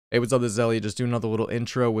Hey, what's up? This is Elliott. Just doing another little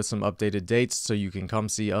intro with some updated dates so you can come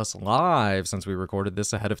see us live since we recorded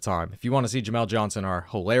this ahead of time. If you want to see Jamel Johnson, our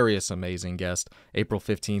hilarious, amazing guest, April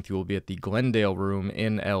 15th, you will be at the Glendale Room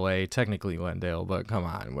in LA. Technically Glendale, but come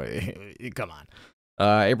on. Come on.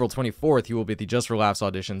 April 24th, he will be at the Just for Laughs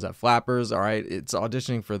auditions at Flappers. All right, it's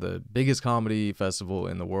auditioning for the biggest comedy festival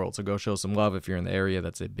in the world, so go show some love if you're in the area.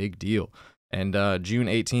 That's a big deal. And June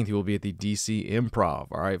 18th, he will be at the DC Improv.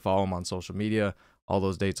 All right, follow him on social media. All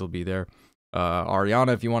those dates will be there.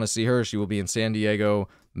 Arijana, if you want to see her, she will be in San Diego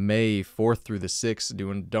May 4th through the 6th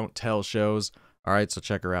doing Don't Tell shows. All right, so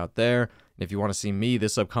check her out there. And if you want to see me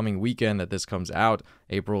this upcoming weekend that this comes out,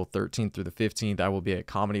 April 13th through the 15th, I will be at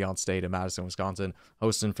Comedy on State in Madison, Wisconsin,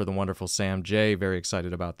 hosting for the wonderful Sam J. Very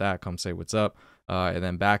excited about that. Come say what's up. And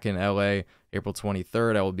then back in LA, April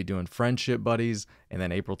 23rd, I will be doing Friendship Buddies. And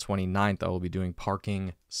then April 29th, I will be doing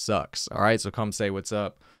Parking Sucks. All right, so come say what's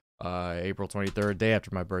up. April 23rd, day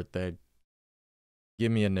after my birthday.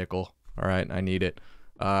 Give me a nickel. All right, I need it.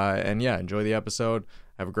 And yeah, enjoy the episode.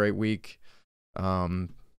 Have a great week.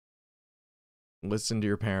 Listen to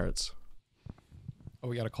your parents. Oh,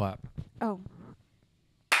 we got to clap. Oh.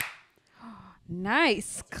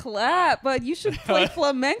 Nice clap, but you should play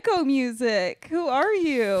flamenco music. Who are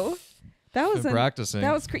you? That was practicing.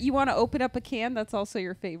 That was you want to open up a can? That's also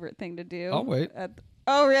your favorite thing to do. I'll wait.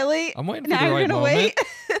 Oh, really? I'm waiting for now the right you're gonna moment. wait.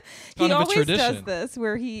 He Kind of a always does tradition. this,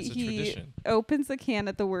 where It's a he tradition. opens the can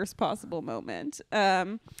at the worst possible moment.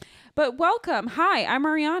 But welcome. Hi, I'm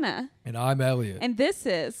Arijana, And I'm Elliott. and this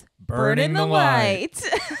is Burning the Light.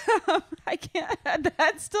 I can't.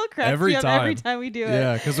 That still cracks Every me up every time we do it.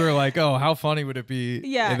 Yeah, because we're like, oh, how funny would it be?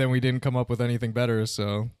 Yeah. And then we didn't come up with anything better,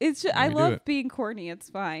 so. It's just, Let I me do love it. being corny. It's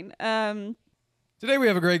fine. Today we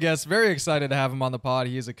have a great guest. Very excited to have him on the pod.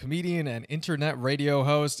 He is a comedian and internet radio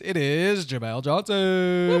host. It is Jamel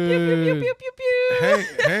Johnson. Pew, pew, pew, pew, pew,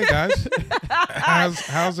 pew. Hey guys,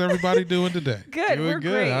 how's everybody doing today? Good. Doing We're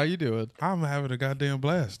good. great. How you doing? I'm having a goddamn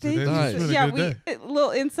blast. Thank Today's you. Nice. been a Yeah, good day. a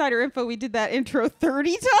little insider info. We did that intro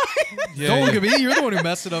 30 times. Yeah, Don't yeah. look at me. You're the one who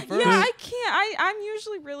messed it up first. Yeah, I can't. I'm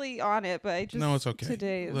usually really on it, but I just No, it's okay.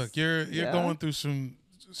 Today is, Look, you're yeah. going through some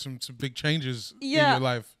big changes in Yeah. your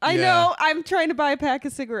life. I Yeah. know. I'm trying to buy a pack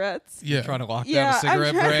of cigarettes. Yeah, You're trying to lock Yeah, down a I'm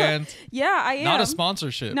cigarette trying to- brand. Yeah, I am. Not a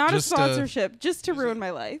sponsorship. Not just a sponsorship. Just to ruin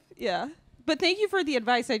my life. Yeah. But thank you for the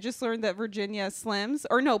advice. I just learned that Virginia Slims,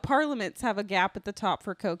 or no, Parliaments have a gap at the top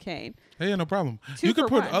for cocaine. Hey, no problem. Two You could for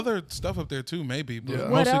put one. other stuff up there too, maybe, but Yeah.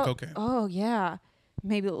 mostly el- cocaine. Oh yeah,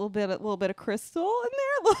 maybe a little bit of crystal in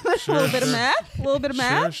there, a Sure, little bit of sure. meth, a little bit of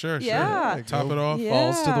meth. Sure. Yeah. Top it off. Yeah,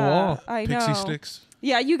 Falls to the wall. I know. Pixie sticks.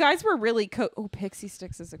 Yeah, you guys were really oh, Pixie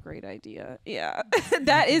Sticks is a great idea. Yeah,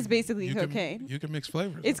 that is basically You cocaine. You can mix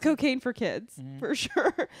flavors. It's cocaine for kids, for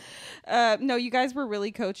sure. No, you guys were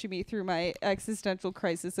really coaching me through my existential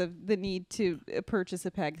crisis of the need to purchase a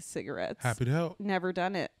pack of cigarettes. Happy to help. Never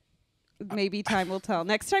done it. Maybe time will tell.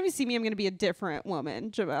 Next time you see me, I'm going to be a different woman,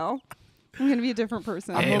 Jamel. I'm going to be a different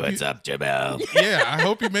person. Hey, what's up, Jamel? Yeah, I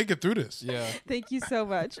hope you make it through this. Yeah. Thank you so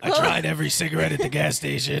much. every cigarette at the gas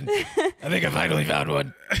station. I think I finally found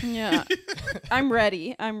one. Yeah, I'm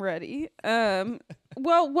ready.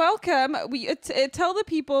 Well, welcome. Tell the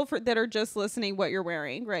people that are just listening what you're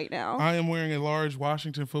wearing right now. I am wearing a large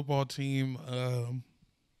Washington football team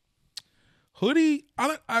hoodie.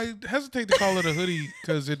 I hesitate to call it a hoodie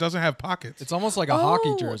because it doesn't have pockets. It's almost like a hockey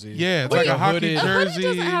Oh. jersey. Yeah, it's Like like a hockey hooded- A hoodie jersey.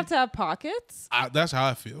 doesn't have to have pockets. That's how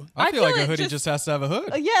I feel. I feel like a it hoodie just has to have a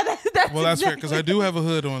hood. Yeah, that's Well, that's fair exactly. because I do have a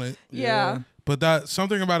hood on it, Yeah. but that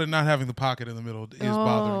something about it not having the pocket in the middle is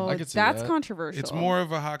bothering me. I could see that's that. controversial. It's more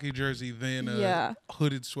of a hockey jersey than a Yeah.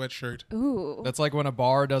 hooded sweatshirt. Ooh. That's like when a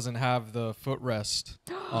bar doesn't have the footrest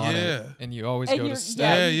on Yeah. it, and you always And go you're- to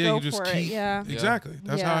step. yeah, Yeah, go you just for it, keep. yeah. Exactly.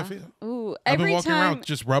 That's how I Yeah. feel. Ooh. I've been Every walking time around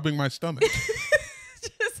just rubbing my stomach.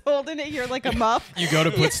 just holding it here like a muff. You go to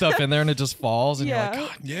put stuff in there and it just falls, and Yeah. you're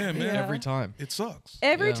like, God, Yeah, man. Yeah. every time. It sucks.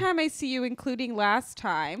 Every Yeah. time I see you, including last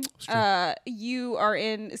time, true. you are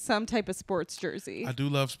in some type of sports jersey. I do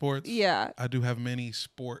love sports. Yeah. I do have many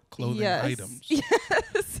sport clothing Yes. items.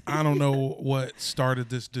 Yes. I don't know what started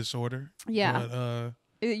this disorder. Yeah. But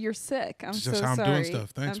You're sick. I'm it's so just how I'm sorry. doing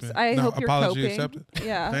stuff. Thanks, man. I No, hope you're apology coping. accepted.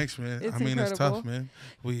 Yeah. Thanks, man. It's I mean, it's incredible. tough, man.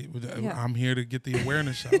 Yeah. I'm here to get the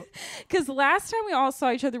awareness out. Because last time we all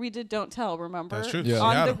saw each other, we did Don't Tell, remember? That's true. Yeah.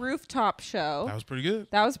 On the Seattle. rooftop show. That was pretty good.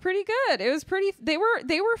 That was pretty good. It was pretty. They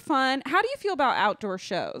were fun. How do you feel about outdoor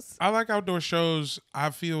shows? I like outdoor shows.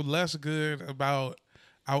 I feel less good about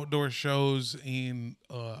outdoor shows in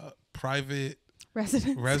private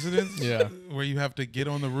Residents. Yeah. where you have to get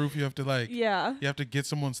on the roof. You have to Yeah. you have to get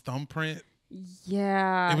someone's thumbprint.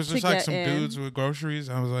 Yeah. It was to just like get some in. dudes with groceries.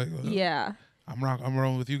 I was like, Yeah. I'm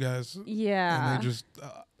rolling with you guys. Yeah. And they just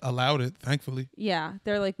allowed it, thankfully. Yeah.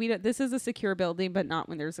 They're like, this is a secure building, but not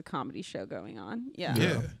when there's a comedy show going on. Yeah.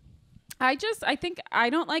 Yeah. I think I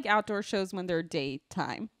don't like outdoor shows when they're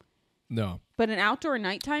daytime. No. But an outdoor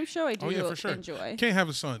nighttime show, I do for sure. enjoy. Can't have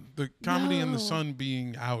the sun. The comedy and No. the sun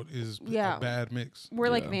being out is a bad mix. We're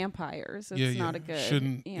like vampires. It's not a good.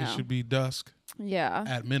 It should be dusk. Yeah.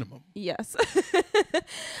 At minimum. Yes.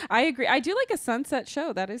 I agree. I do like a sunset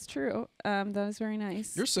show. That is true. That is very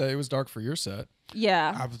nice. Your set, it was dark for your set.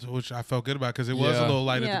 Yeah. Which I felt good about because it was a little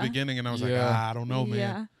light at Yeah. the beginning, and I was like, I don't know,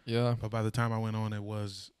 man. Yeah. But by the time I went on, it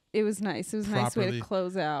was nice. It was a nice way to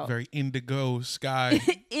close out. very indigo sky.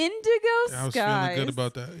 Indigo I was Skies. feeling good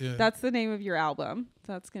about that. Yeah. That's the name of your album.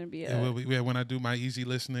 That's going to be it. It will be, when I do my easy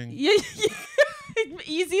listening. Yeah.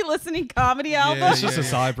 Easy listening comedy album. It's just a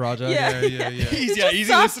side project. Yeah. Easy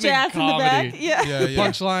Soft listening jazz in the comedy. back. Yeah. The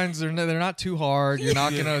punchlines, they're not too hard. You're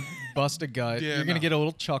not gonna bust a gut. Yeah, You're gonna get a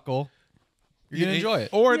little chuckle. You're gonna enjoy it.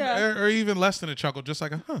 Or even less than a chuckle, just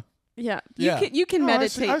like a huh. Yeah. Yeah. You can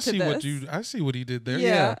meditate I to see this. I see what he did there.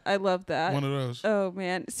 Yeah, I love that. One of those. Oh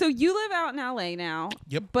man. So you live out in LA now.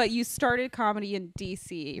 Yep. But you started comedy in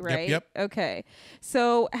DC, right? Yep. Okay.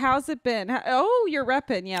 So how's it been? You're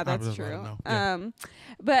repping. Yeah, that's was true. right now. Yeah.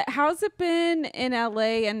 But how's it been in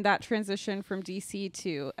LA and that transition from DC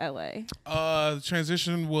to LA? The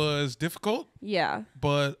transition was difficult, Yeah.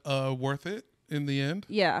 but worth it in the end.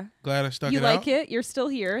 Yeah. Glad I stuck You it like out. it? You're still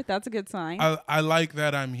here. That's a good sign. I like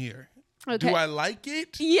that I'm here. Okay. Do I like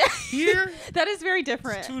it Yeah. here? That is very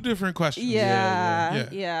different. Two different questions.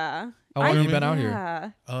 Yeah. How long have you been out here?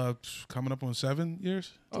 Yeah. Coming up on 7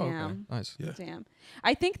 years. Oh, okay. Damn. Nice. Yeah. Damn.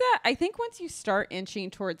 I think once you start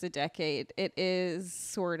inching towards a decade, it is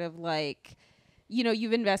sort of like,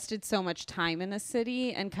 you've invested so much time in a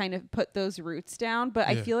city and kind of put those roots down. But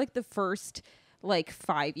I feel like the first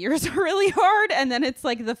 5 years are really hard. And then it's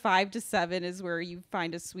like the 5 to 7 is where you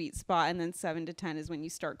find a sweet spot. And then 7 to 10 is when you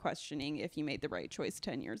start questioning if you made the right choice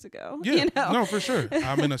 10 years ago. Yeah. No, for sure.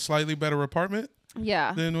 I'm in a slightly better apartment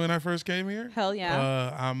Yeah. than when I first came here. Hell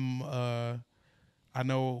yeah. I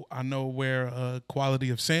know where quality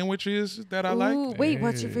of sandwich is that I like. Wait,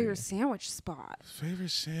 what's your favorite sandwich spot?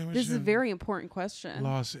 Favorite sandwich? This is a in very important question.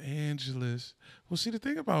 Los Angeles. Well, see, the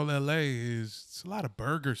thing about LA is it's a lot of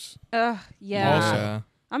burgers. Yeah. Yeah.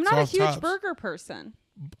 I'm not a Soft huge tops. burger person.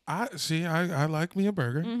 I like me a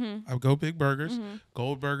burger. Mm-hmm. I go big burgers.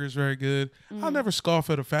 Gold burger's very good. I'll never scoff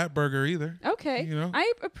at a fat burger either. Okay. You know?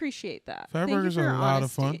 I appreciate that. Fat Thank you burgers for are your a lot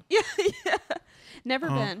of honesty. Yeah. Never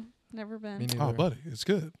been. Never Me been. neither. Oh, buddy, it's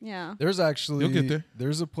good. Yeah. There's actually You'll get there.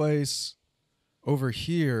 There's a place over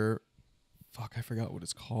here. Fuck, I forgot what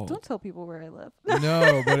it's called. Don't tell people where I live.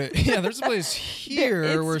 No, but there's a place here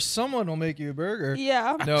it's- where someone will make you a burger.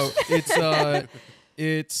 Yeah. No,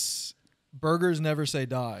 it's Burgers Never Say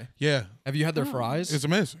Die. Yeah, Have you had their fries? it's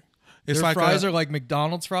amazing. It's Their like fries are like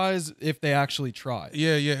McDonald's fries if they actually try.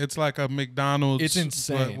 yeah. It's like a McDonald's. It's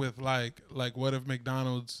insane. But with like what if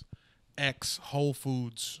McDonald's X Whole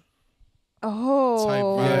Foods? Oh. Type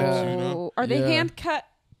vibes, you know? Are they Yeah. hand cut?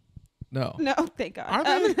 No. No, thank God. Are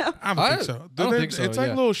they? No. I don't I think so. don't think so, It's like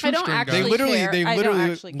yeah. little I shoestring don't guys. actually They literally care. they I don't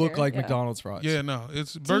literally actually look care, like yeah. McDonald's fries. Yeah, no,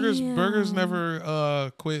 it's burgers. Burgers Damn.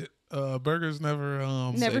 never quit. Burgers never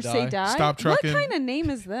Never Say say die. die. Stop trucking. What kind of name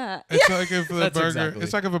is that? It's like if a That's burger. exactly.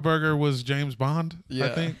 It's like if a burger was James Bond. I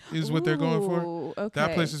Yeah. think is what they're going for. Ooh, okay.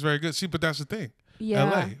 That place is very good. See, but that's the thing. Yeah.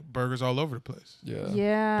 L.A. burgers all over the place. Yeah.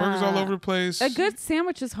 Yeah. Burgers all over the place. A good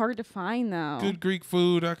sandwich is hard to find though. Good Greek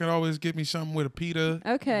food. I can always get me something with a pita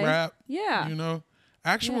Okay. wrap. Yeah. You know,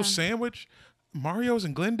 actual Yeah. sandwich. Mario's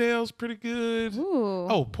and Glendale's pretty good. Ooh.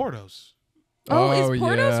 Oh, Porto's. Oh, Oh, is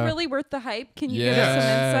Porto's yeah. really worth the hype? Can you give us Yeah.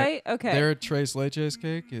 some insight? Okay. Their Tres Leches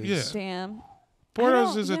cake is Yeah. Damn. Porto's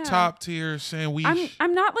don't- is a yeah. top tier sandwich.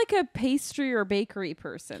 I'm not like a pastry or bakery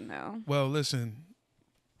person though. Well, listen,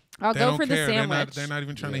 I'll they go don't for the care. sandwich. They're not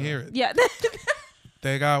even trying to Yeah. hear it. Yeah.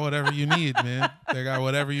 They got whatever you need, man. They got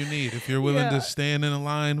whatever you need. If you're willing Yeah. to stand in a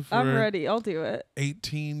line for I'm ready. I'll do it.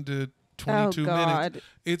 18 to Oh 22 God. minutes,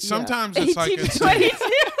 it's Yeah. sometimes it's like 18 to it's 22.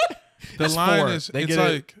 the It's line 4. is They it's get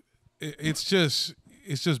it. like it's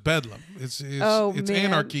just bedlam. It's Oh, it's man.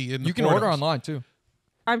 anarchy in the you can order Porto's. online too.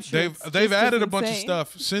 I'm sure They've it's they've just as added a bunch of insane.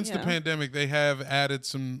 stuff since the Yeah. pandemic. They have added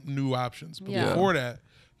some new options. But Yeah. before that,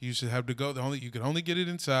 you should have to go. You could only get it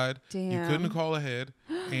inside. You Damn. couldn't call ahead,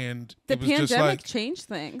 and The it was just pandemic like changed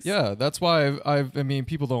things. Yeah, that's why I mean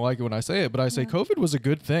people don't like it when I say it, but I say COVID was a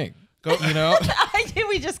good thing. go. You know,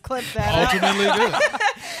 we just clipped that. out. ultimately good.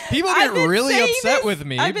 People I've get been really saying upset this- with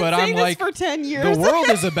me, I've been but saying I'm this like for 10 years. the world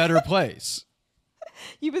is a better place.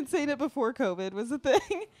 You've been saying it before COVID was a thing.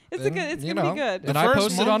 It's gonna be good. And The I first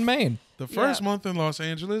posted month- on Maine. The first month in Los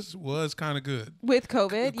Angeles was kind of good With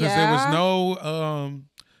COVID, because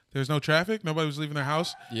there was no traffic. Nobody was leaving their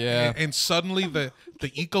house. Yeah. and suddenly the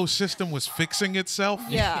ecosystem was fixing itself.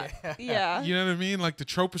 Yeah. You know what I mean? Like the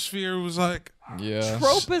troposphere was like Yeah.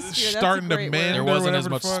 Troposphere, that's starting a to great mend. There or wasn't whatever as the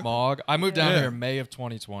much fuck. smog. I moved down Yeah. here in May of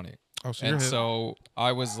 2020. Oh, so you're And hip. so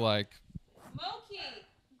I was like, Moki,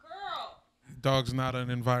 girl. Dog's not an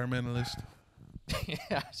environmentalist.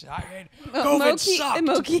 yeah,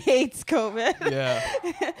 Moki hates COVID.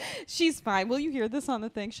 Yeah. She's fine. Will you hear this on the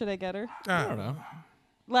thing? Should I get her? I don't know.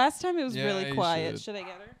 Last time it was Yeah, really you quiet. should. Should I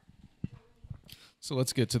get her? So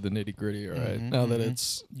let's get to the nitty gritty, all right? Now that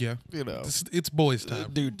it's, Yeah, you know, it's boys'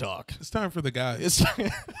 time. dude talk. It's time for the guys It's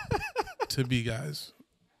to be guys.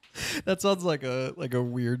 that sounds like a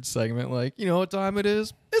weird segment. Like, you know what time it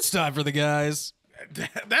is? It's time for the guys.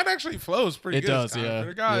 That actually flows pretty It good. does, Time yeah, for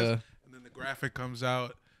the guys. yeah. And then the graphic comes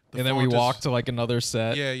out. The And then we font is- walk to like another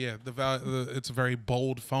set. Yeah. It's a very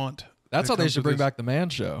bold font. That's that how they comes should with bring this. back the man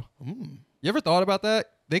show. You ever thought about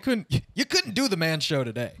that? You couldn't do the man show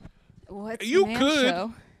today. What's You the man could.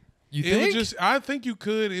 show? You It would think? just. I think you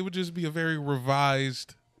could. It would just be a very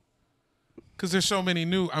revised. Because there's so many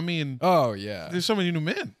new. I mean, Oh yeah. there's so many new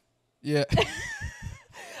men. Yeah.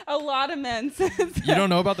 A lot of men says You don't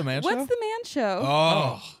know about the man show? What's the man show?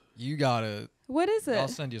 Oh, you gotta. What is it? I'll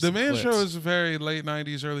send you The some Man clips. Show is a very late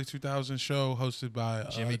 '90s, early 2000s show hosted by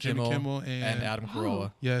Jimmy Jimmy Kimmel, Kimmel and Adam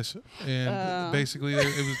Carolla. Yes, and basically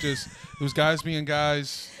it was guys being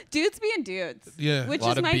guys. Dudes being dudes. Yeah. Which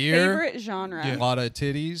Lot is of my beer. favorite genre. Yeah. A lot of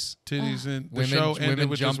titties. Titties and the Women- show ended women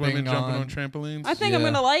with just women jumping jumping on on- trampolines. I think I'm Yeah.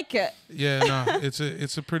 gonna like it. Yeah, no,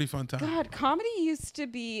 it's a pretty fun time. God, comedy used to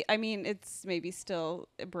be, I mean, it's maybe still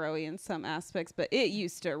broy in some aspects, but it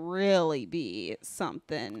used to really be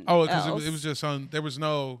something. Oh, because else. it was just on. There was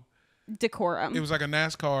no. Decorum. It was like a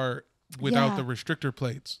NASCAR without Yeah. the restrictor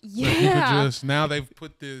plates. Yeah. Like you could just now they've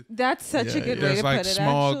put the. That's such a Yeah, good yeah. way There's to like put it,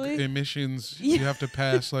 smog actually. emissions. Yeah. You have to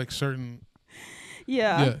pass like certain.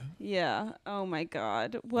 Yeah. Yeah. Yeah. Oh my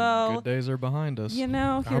God. Well, Good days are behind us. you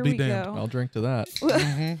know, I'll here be we damned. go. I'll drink to that.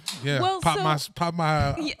 Yeah, Well, pop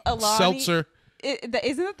my Yeah, Alani- seltzer. Isn't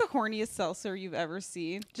it the horniest seltzer you've ever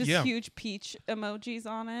seen? Just Yeah. huge peach emojis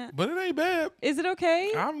on it. But it ain't bad. Is it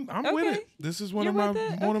okay? I'm Okay. with it. This is one You're of my with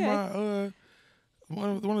it? one Okay. of my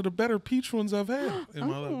one of the better peach ones I've had in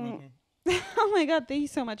my life. Oh my God, thank you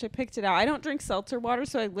so much. I picked it out. I don't drink seltzer water,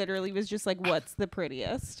 so I literally was just like, what's the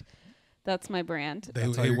prettiest? That's my brand.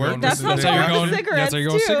 That's how It you're worked. going. That's with- how that's I'm how you're going going. with cigarettes, That's how you're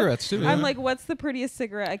going with too. cigarettes too. I'm yeah. like, what's the prettiest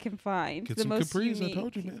cigarette I can find? Get the some most Capris, I unique.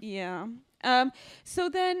 told you, man. Yeah. So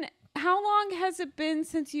then, how long has it been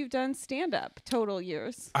since you've done stand up? Total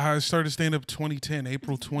years. I started stand up 2010,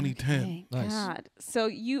 April 2010. Okay, Nice. God. So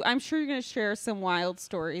I'm sure you're gonna share some wild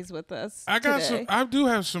stories with us. I got today. I do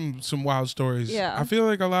have some wild stories. Yeah. I feel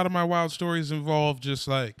like a lot of my wild stories involve just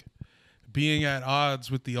like being at odds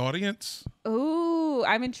with the audience. Ooh,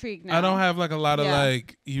 I'm intrigued now. I don't have like a lot of Yeah.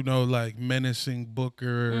 like, like menacing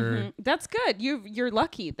Booker. Mhm. That's good. You're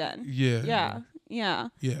lucky then. Yeah. Yeah.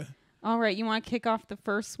 Yeah. All right. You want to kick off the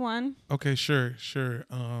first one? Okay, sure.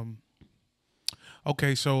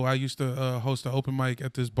 Okay, so I used to host an open mic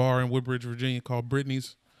at this bar in Woodbridge, Virginia called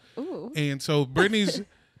Brittany's. Ooh. And so Brittany's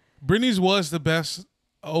was the best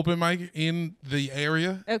open mic in the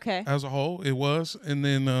area Okay. as a whole. It was. And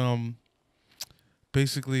then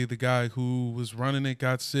basically the guy who was running it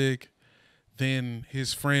got sick. Then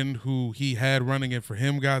his friend who he had running it for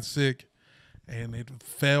him got sick. And it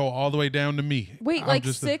fell all the way down to me. Wait, I'm like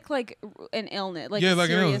just sick, like an illness, like Yeah, a like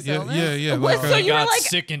an serious illness. illness. Yeah. What, Like so a- you were like,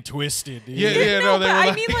 sick and twisted. Dude. Yeah, no, they but were I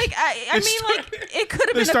like- mean, like, I mean, like, it could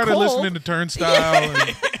have They been started a cold. listening to Turnstile.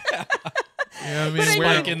 And, yeah, I mean, But I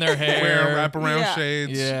wearing, Spike in their hair. wearing wraparound Yeah.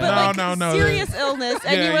 shades. Yeah. But No, like no. serious illness,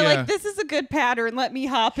 and Yeah, you were yeah. like, "This is a good pattern. Let me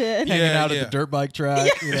hop in." Yeah. Hanging out at the dirt bike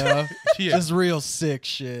track, you know? Yeah. This real sick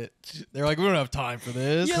shit. They're like, we don't have time for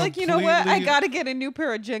this. You're like, you know what? I completely- gotta get a new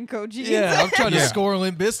pair of Jenko jeans. Yeah, I'm trying to Yeah. score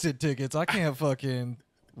Limp Bizkit tickets. I can't fucking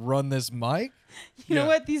run this mic. You know Yeah.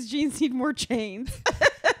 what? These jeans need more chains.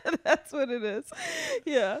 That's what it is.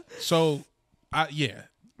 Yeah. So,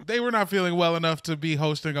 they were not feeling well enough to be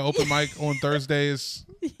hosting an open mic on Thursdays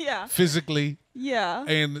Yeah. physically. Yeah.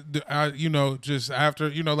 And, just after,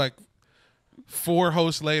 like, 4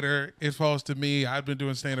 hosts later, it falls to me. I've been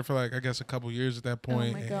doing stand-up for like, I guess, a couple years at that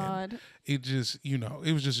point. Oh my God. It just,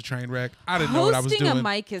 it was just a train wreck. I didn't know what I was doing. Hosting a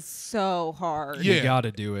mic is so hard. Yeah. You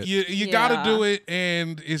gotta do it. You gotta do it,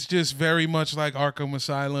 and it's just very much like Arkham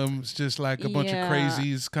Asylum. It's just like a bunch of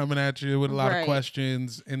crazies coming at you with a lot of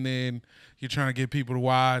questions, and then you're trying to get people to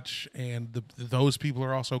watch, and those people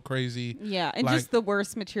are also crazy. Yeah, and just the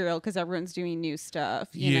worst material because everyone's doing new stuff,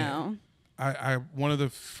 you know? I one of the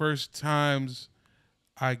first times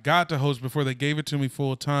I got to host before they gave it to me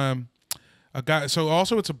full time, so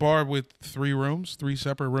also it's a bar with 3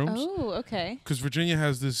 separate rooms. Oh, okay. Because Virginia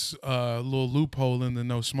has this little loophole in the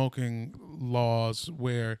no smoking laws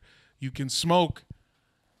where you can smoke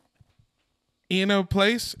in a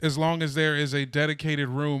place as long as there is a dedicated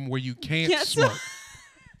room where you can't smoke.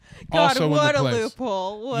 God, also what in the a place.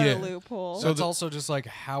 loophole. What a loophole. So it's also just like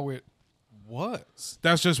how it was.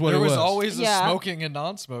 That's just what there it was. There was always a smoking and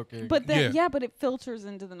non-smoking. But then, but it filters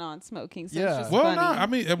into the non-smoking. So it's just well, funny. no, I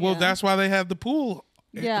mean, that's why they have the pool.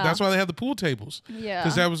 Yeah. That's why they have the pool tables. Yeah.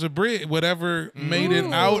 Because that was a bridge. Whatever made it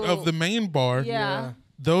out of the main bar. Yeah.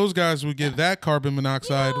 Those guys would get that carbon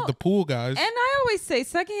monoxide, the pool guys. And I always say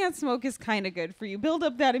secondhand smoke is kind of good for you. Build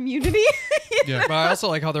up that immunity. Yeah. But I also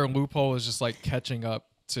like how their loophole is just like catching up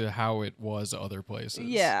to how it was other places.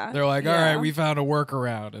 Yeah. They're like, all right, we found a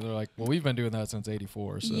workaround. And they're like, well, we've been doing that since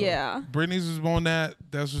 84. So. Yeah. Brittany's was on that.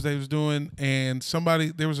 That's what they was doing. And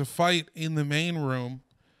there was a fight in the main room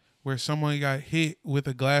where someone got hit with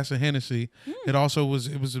a glass of Hennessy. It also was,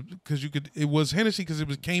 it was Hennessy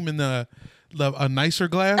because came in a nicer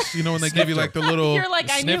glass, when they give you like the little. You're like,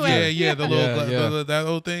 I knew it. Yeah, the little, that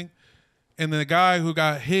little thing. And then the guy who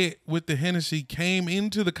got hit with the Hennessy came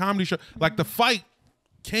into the comedy show. Like the fight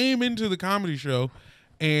came into the comedy show,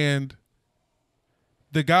 and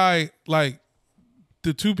the guy, like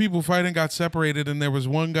the 2 people fighting got separated, and there was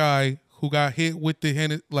one guy who got hit with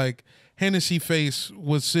the Hennessy face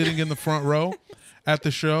was sitting in the front row at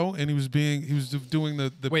the show, and he was doing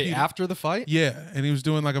the wait, Peter, after the fight? Yeah, and he was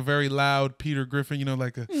doing like a very loud Peter Griffin,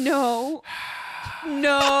 like a no,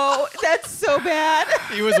 that's so bad.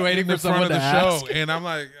 He was waiting for in front someone of to the ask. show, and I'm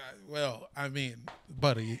like, well, I mean,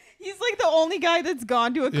 buddy. He's like the only guy that's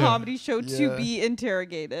gone to a comedy show to be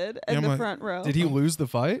interrogated in the front row. Did he lose the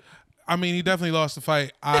fight? I mean, he definitely lost the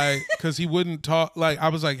fight. Because he wouldn't talk. Like, I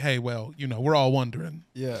was like, hey, well, we're all wondering.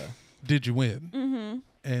 Yeah. Did you win? Mm-hmm.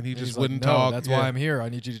 And he just wouldn't like, no, talk. that's why I'm here. I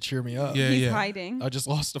need you to cheer me up. Yeah, He's hiding. I just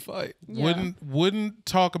lost a fight. Yeah. Wouldn't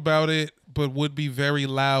talk about it, but would be very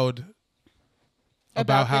loud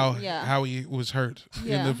about how he was hurt.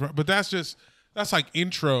 Yeah. But that's like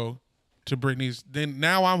intro to Brittany's. Then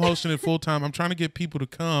now I'm hosting it full time. I'm trying to get people to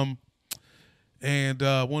come. And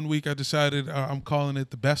one week I decided I'm calling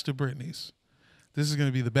it the best of Brittany's. This is going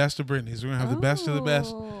to be the best of Brittany's. We're going to have the best of the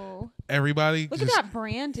best. Everybody, look at that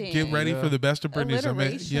branding. Get ready for the best of Brittany's. I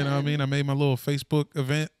made my little Facebook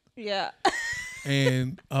event. Yeah.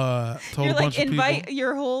 And told You're a bunch of people. Invite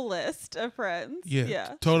your whole list of friends.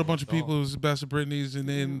 Yeah. Told a bunch of people it was the best of Brittany's, and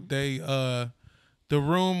then the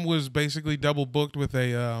room was basically double booked with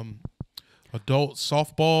a adult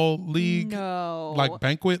softball league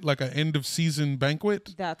banquet, like an end of season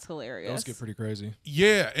banquet. That's hilarious. Those get pretty crazy.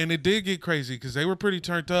 Yeah, and it did get crazy because they were pretty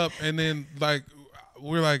turned up, and then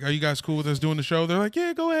we're like, are you guys cool with us doing the show? They're like,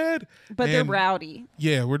 yeah, go ahead. But they're rowdy.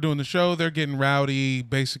 Yeah, we're doing the show. They're getting rowdy.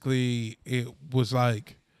 Basically, it was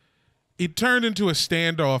like, it turned into a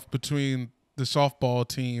standoff between the softball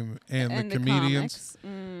team and the comedians.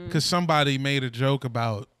 Because somebody made a joke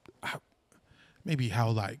about maybe how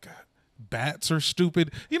like bats are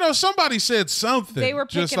stupid. Somebody said something. They were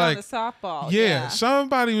picking just like, on the softball. Yeah,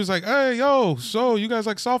 somebody was like, hey, yo, so you guys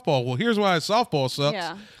like softball? Well, here's why softball sucks.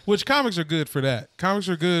 Yeah. Which comics are good for that. Comics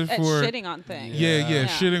are good At for shitting on things. Yeah,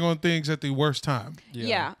 shitting on things at the worst time.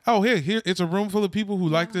 Yeah. Oh, here, it's a room full of people who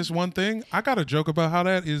like this one thing. I got a joke about how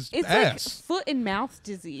that is it's ass. like foot and mouth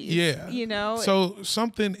disease. Yeah. So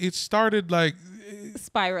it started like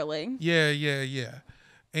spiraling. Yeah.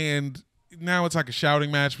 And now it's like a shouting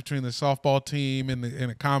match between the softball team and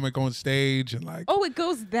a comic on stage, and like, oh, it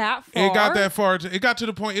goes that far. It got that far. It got to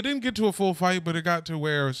the point. It didn't get to a full fight, but it got to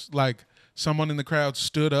where it's like someone in the crowd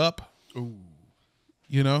stood up. Ooh.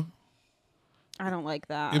 I don't like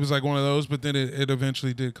that. It was like one of those, but then it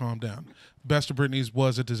eventually did calm down. Best of Brittany's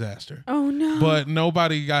was a disaster. Oh no! But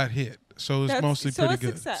nobody got hit, so it was mostly pretty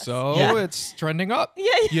good. Success. So it's trending up.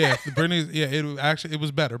 Yeah, the Brittany's. Yeah, it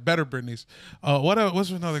was better Brittany's. What's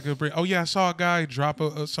another good Britney? Oh yeah, I saw a guy drop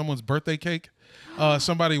someone's birthday cake.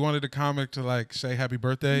 Somebody wanted a comic to like say happy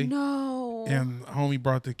birthday. No. And homie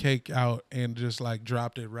brought the cake out and just like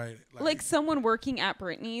dropped it right. Like someone working at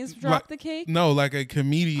Britney's dropped the cake? No, like a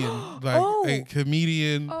comedian. Like a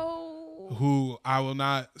comedian who I will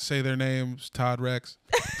not say their names, Todd Rex.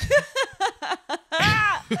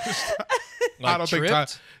 Like I don't think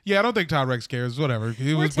Todd. Yeah, I don't think Todd Rex cares. Whatever.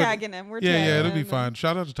 We're tagging him. Yeah, it'll be fine.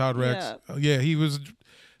 Shout out to Todd Rex. Yeah, he was.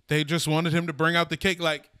 They just wanted him to bring out the cake.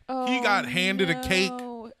 Like he got handed a cake.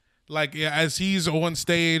 Like as he's on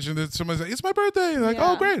stage, and then somebody's like, "It's my birthday." Like,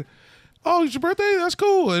 oh great. Oh, it's your birthday. That's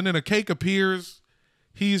cool. And then a cake appears.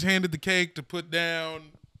 He's handed the cake to put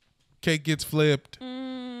down. Cake gets flipped.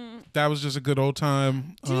 That was just a good old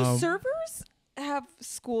time. Do servers have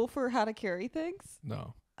school for how to carry things?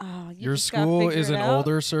 No. Oh, Your school is an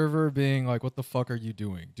older server being like, what the fuck are you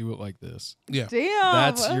doing? Do it like this. Yeah. Damn.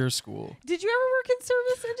 That's your school. Did you ever work in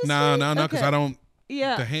service industry? No, because I don't.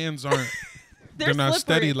 Yeah. The hands aren't. They're not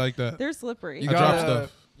steady like that. They're slippery. You I drop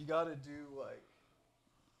stuff. You gotta do like,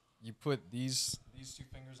 you put these two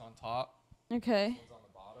fingers on top. Okay. On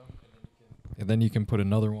the bottom, and then you can put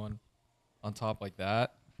another one on top like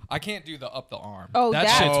that. I can't do the up the arm. Oh, that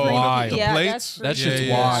shit's wild. The Yeah, plates. That shit's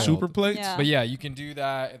wild. Super plates. Yeah. But yeah, you can do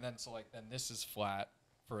that, and then then this is flat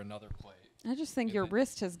for another plate. I just think your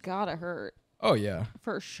wrist has gotta hurt Oh yeah,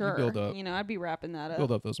 for sure. build up. You know, I'd be wrapping that up.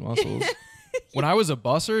 build up those muscles. When I was a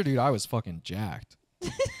busser, dude, I was fucking jacked.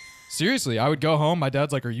 Seriously, I would go home. My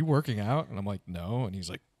dad's like, "Are you working out?" And I'm like, "No." And he's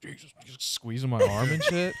like, "Jesus," just squeezing my arm and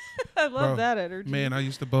shit. I love Bro, that energy. Man, I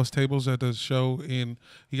used to bust tables at the show in.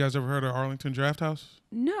 You guys ever heard of Arlington Draft House?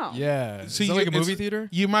 No. Yeah, See, is that like a it's- movie theater?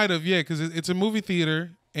 You might have, yeah, because it's a movie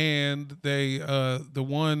theater, and they the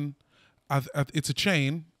one, it's a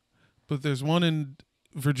chain, but there's one in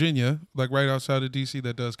Virginia, like right outside of DC,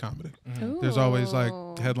 that does comedy. There's always like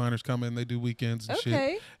headliners come in, they do weekends and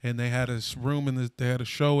shit, and they had a room they had a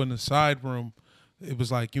show in the side room. It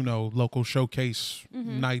was like, you know, local showcase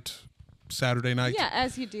night, Saturday night. Yeah,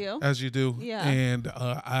 as you do. As you do. Yeah. And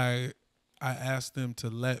I asked them to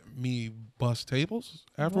let me bust tables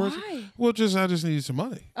afterwards. Why? Well, I just needed some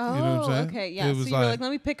money. Oh, you know what I'm saying? okay. Yeah. It So was you were like,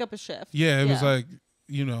 let me pick up a shift. yeah, it was like,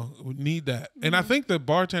 you know, we need that. And I think the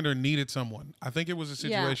bartender needed someone. I think it was a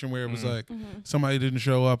situation where it was like somebody didn't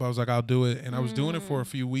show up. I was like, I'll do it. And I was doing it for a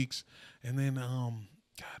few weeks. And then,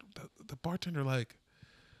 God, the bartender like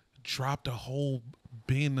dropped a whole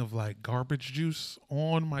bin of like garbage juice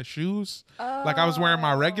on my shoes. Like I was wearing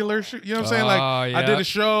my regular shoes. You know what I'm saying? Like I did a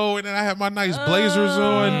show and then I had my nice blazers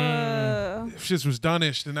on. Shit was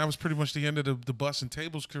doneished. And that was pretty much the end of the bus and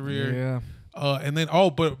tables career. Yeah. And then,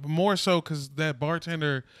 but more so because that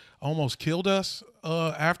bartender almost killed us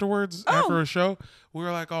afterwards after a show. We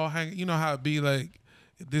were like, you know how it be like,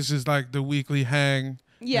 this is like the weekly hang.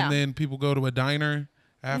 Yeah. And then people go to a diner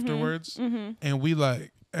afterwards. And we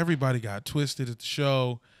like, everybody got twisted at the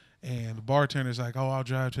show. And the bartender's like, I'll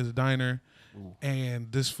drive to the diner. Ooh.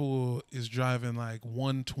 And this fool is driving like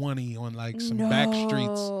 120 on like some back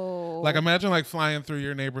streets. Like imagine like flying through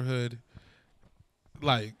your neighborhood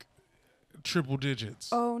like triple digits.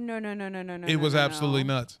 Oh, no. It was absolutely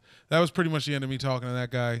nuts. That was pretty much the end of me talking to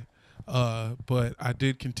that guy. But I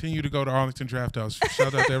did continue to go to Arlington Draft House.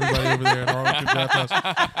 Shout out to everybody over there at Arlington Draft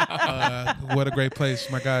House. What a great place.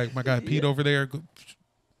 My guy Pete over there.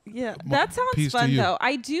 Yeah, that sounds fun though.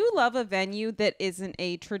 I do love a venue that isn't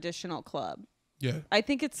a traditional club. Yeah. I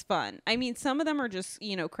think it's fun. I mean, some of them are just,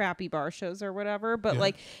 you know, crappy bar shows or whatever. But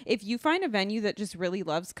like, if you find a venue that just really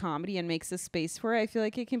loves comedy and makes a space for it, I feel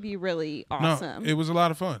like it can be really awesome. No, it was a lot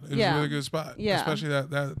of fun. It was a really good spot. Yeah. Especially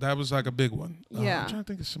that was like a big one. Yeah. I'm trying to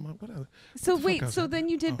think of some what other. So wait, so then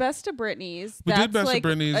you did Best of Britney's. We did Best like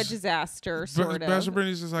of Britney's. a disaster, sort of. Best of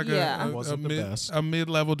Britney's is like a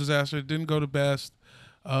mid-level disaster. It didn't go to best.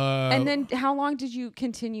 And then how long did you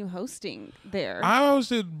continue hosting there? I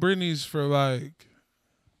hosted Britney's for like,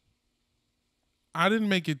 I didn't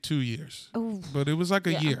make it 2 years, but it was like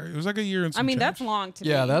a year. It was like a year and some change. that's long to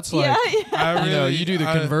me. Yeah, that's like, you do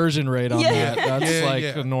the conversion rate on that. That's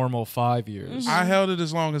like a normal 5 years. I held it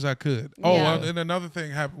as long as I could. And another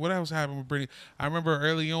thing happened. What else happened with Britney? I remember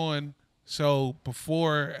early on, so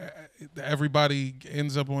before everybody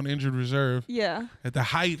ends up on injured reserve, at the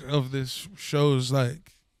height of this show's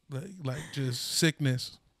like just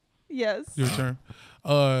sickness. Yes. Your term.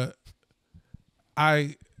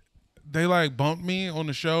 They like bumped me on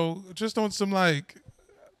the show just on some like,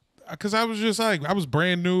 because I was just like, I was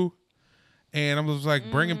brand new and I was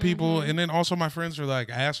like bringing people, and then also my friends were like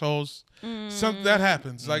assholes. Some that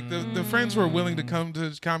happens. Like the friends who are willing to come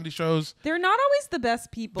to comedy shows, They're not always the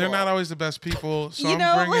best people. they're not always the best people. So You I'm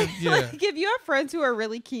know, bringing, like if you have friends who are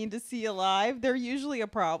really keen to see you live, they're usually a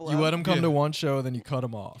problem. You let them come Yeah. to one show, then you cut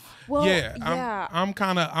them off. Well, yeah, I'm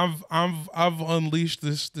kind of I've unleashed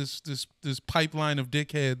this pipeline of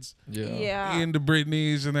dickheads yeah. into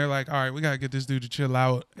Britney's, and they're like, all right, we gotta get this dude to chill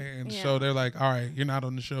out, and so Yeah. they're like, all right, you're not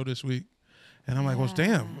on the show this week, and I'm like, well,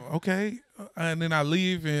 damn, okay, and then I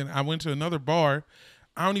leave, and I went to another bar.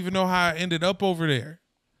 I don't even know how I ended up over there,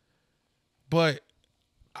 but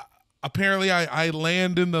apparently I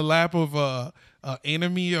land in the lap of a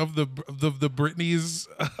enemy of the Britney's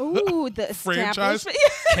Ooh, the franchise. establishment.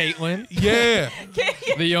 Caitlyn, Yeah.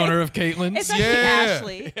 the owner of Caitlin's. It's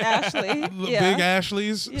actually Yeah. Ashley. The Yeah. big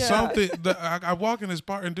Ashley's, Yeah. something. I walk in this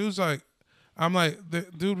bar and dude's like, I'm like, the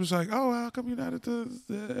dude was like, oh, how come you're not at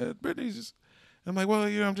the Britney's? I'm like, well,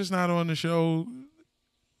 I'm just not on the show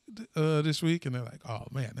this week. And they're like, oh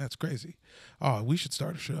man, that's crazy. Oh, we should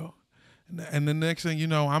start a show. And the next thing you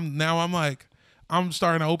know, I'm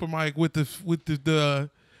starting to open mic with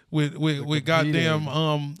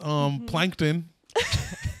goddamn plankton.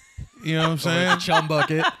 You know what I'm saying? Chum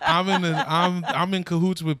bucket. I'm in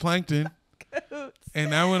cahoots with plankton.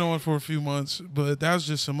 And that went on for a few months, but that was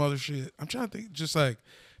just some other shit. I'm trying to think, just like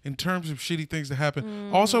in terms of shitty things that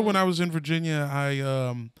happen. Also, when I was in Virginia,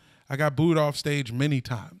 I got booed off stage many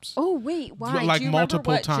times. Oh wait, why? Like Do you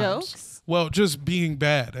multiple remember what times. jokes? Well, just being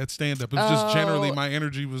bad at stand up. It was just generally my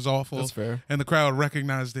energy was awful. That's fair. And the crowd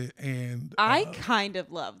recognized it. And I kind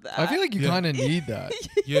of love that. I feel like you Yeah. kind of need that.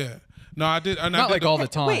 yeah. No, I did. And I Not did like all the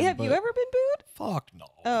time. Wait, have you but- ever been booed? Fuck no.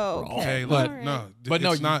 Oh, bro. okay. Hey, All look, right. no. But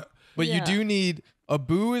no, it's not. But Yeah. you do need a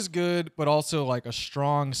boo is good, but also like a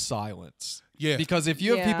strong silence. Yeah. Because if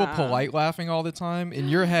you have people Yeah. polite laughing all the time, in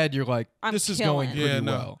your head you're like, I'm this is killing. going pretty Yeah,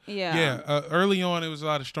 no. well. Yeah. Yeah, early on it was a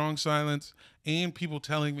lot of strong silence and people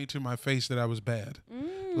telling me to my face that I was bad.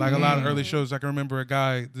 Like a lot of early shows, I can remember a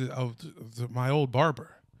guy, my old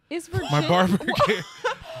barber. Is Virginia? My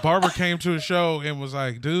barber came to a show and was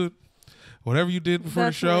like, dude, whatever you did before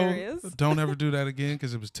That's the show, hilarious. don't ever do that again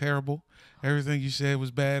because it was terrible. Everything you said was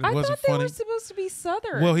bad. It I wasn't thought they funny. were supposed to be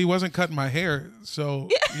Southern. Well, he wasn't cutting my hair, so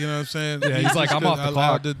you know what I'm saying? Yeah, he's like, just I'm off the allowed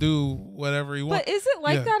clock. to do whatever he wants. but is it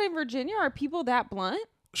like Yeah. that in Virginia? Are people that blunt?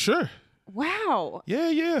 Sure. Wow.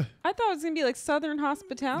 Yeah. I thought it was gonna be like Southern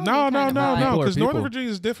hospitality. No, kind no, of no, vibe. no. People are Because Northern people. Virginia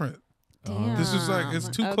is different. Damn. This is like it's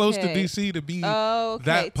too close to Okay. DC to be Oh, okay.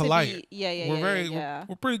 that to polite. be- yeah. we're very yeah.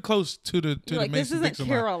 we're pretty close to the You're the like, this Mason-Dixon isn't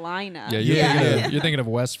line. Carolina. Yeah, you're thinking of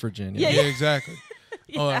West Virginia. Yeah, Yeah, exactly.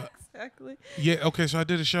 Yeah, exactly. Yeah, okay. So I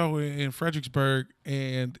did a show in Fredericksburg,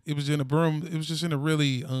 and it was in a broom. It was just in a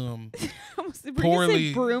really Were you say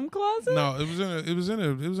Poorly- broom closet? no. It was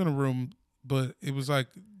in a room, but it was like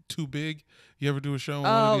too big. You ever do a show in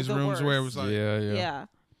one Oh, of these the rooms where it worst. was like Yeah.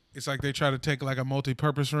 it's like they try to take like a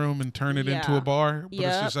multi-purpose room and turn it into Yeah. a bar, but it's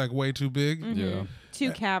Yep. just like way too big. Mhm. Yeah.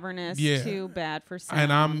 Too cavernous. Yeah. Too bad for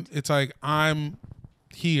sound. And it's like I'm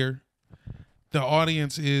here. The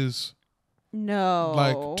audience is no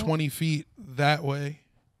like 20 feet that way.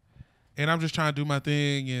 And I'm just trying to do my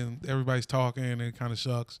thing and everybody's talking and it kind of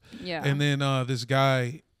sucks. Yeah. And then this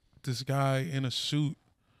guy in a suit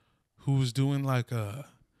who was doing like a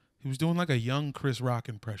young Chris Rock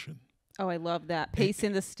impression. Oh, I love that.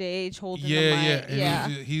 Pacing the stage, holding the Yeah, mic. and Yeah.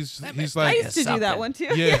 he's I like used to do that one too.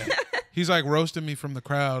 yeah. He's like roasting me from the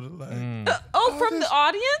crowd like Oh, from this- the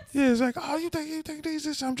audience? yeah, it's like, oh, you think these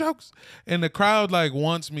are some jokes? And the crowd like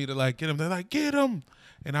wants me to like get him. They're like, get him.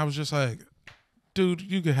 And I was just like, dude,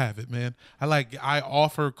 you can have it, man. I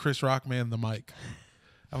offer Chris Rock man the mic.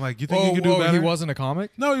 I'm like, you think you can do better? He wasn't a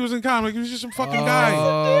comic? No, he wasn't comic. He was just some fucking guy.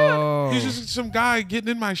 Oh. He was just some guy getting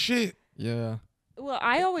in my shit. Yeah. Well,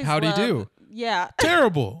 I always How'd he love- do? Yeah.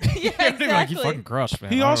 Terrible. Yeah, Like, exactly. he fucking crushed,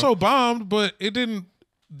 man. He I don't also bombed, but it didn't.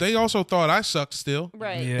 They also thought I sucked still.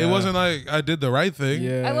 Right. Yeah. It wasn't like I did the right thing.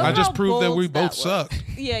 Yeah. I love I just how proved that bold we both was. sucked.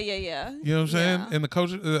 Yeah. You know what I'm saying? Yeah. And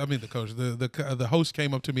the host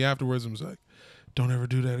came up to me afterwards and was like, "Don't ever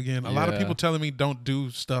do that again." A lot of Yeah. people telling me don't do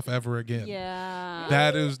stuff ever again. Yeah.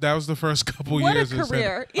 That was the first couple what years. a of stand-up.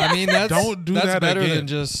 career. Yeah. I mean, that's Don't do that's that better again. than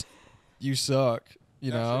just you suck. You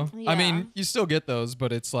know, Yeah. I mean, you still get those,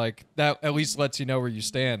 but it's like that at least lets you know where you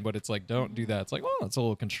stand. But it's like, don't do that. It's like, oh, it's a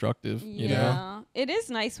little constructive. You know, Yeah. It is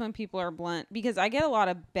nice when people are blunt because I get a lot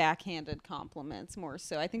of backhanded compliments more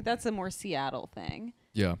so. I think that's a more Seattle thing.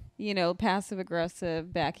 yeah. You know, passive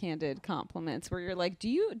aggressive backhanded compliments where you're like,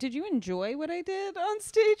 did you enjoy what I did on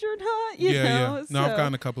stage or not? You Yeah, know? yeah. No, I've So,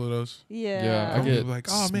 gotten a couple of those. yeah. Yeah, I People get be like,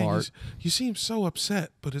 "Oh man, smart. you seem so upset,"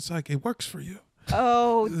 but it's like it works for you.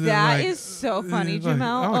 Oh, that is Like, so funny, like, Jamel.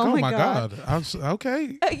 I'm like, oh my god.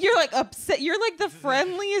 Okay. You're like upset. You're like the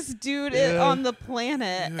friendliest dude on the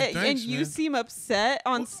planet, Yeah, and thanks, you man. seem upset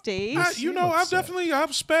on stage. I've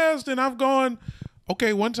spazzed and I've gone.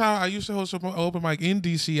 Okay, one time I used to host an open mic in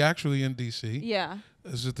DC, actually in DC. Yeah.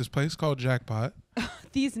 Is at this place called Jackpot.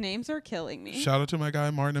 These names are killing me. Shout out to my guy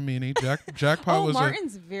Martin Amini. Jackpot was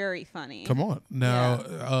Martin's very funny. Come on.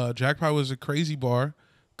 Now, Jackpot was a crazy bar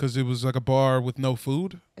because it was like a bar with no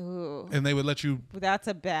food. Ooh. And they would let you. That's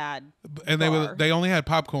a bad And bar. they only had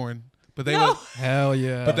popcorn. But they No. would. Hell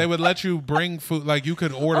yeah. But they would let you bring food. Like you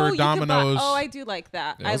could order you could buy- Domino's. I do like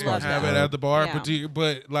that. Yeah, I that's love Have that. it at the bar. Yeah.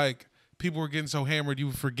 But like people were getting so hammered, you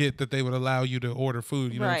would forget that they would allow you to order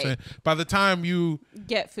food. You know what I'm Right. saying? By the time you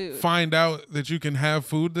Get food. find out that you can have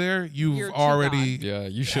food there, you've You're too already. yeah,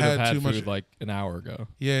 you should have had had too food much- like an hour ago.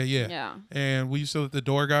 Yeah. Yeah. And we used to let the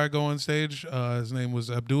door guy go on stage. His name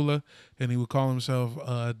was Abdullah, and he would call himself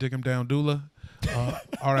Dick Him Down Dula.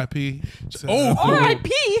 R.I.P.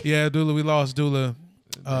 R.I.P. Yeah, Dula. We lost Dula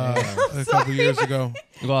a couple years ago.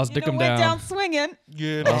 We lost Dick 'em Went down down. swinging.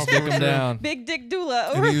 Yeah, Lost Dick 'em down. Big Dick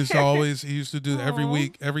Doula. And he used to do every Aw.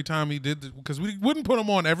 week, every time he did, because we wouldn't put him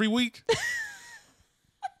on every week.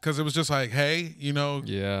 Because it was just like, hey,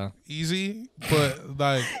 Yeah. easy. But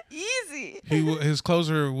like, Easy. his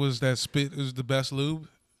closer was that spit is the best lube.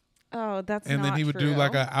 Oh, that's And not then he would true. do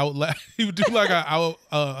like a outlet. He would do like a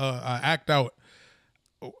act out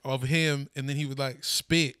of him, and then he would like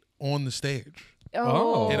spit on the stage.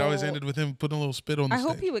 Oh. It always ended with him putting a little spit on the I stage.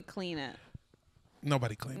 hope he would clean it.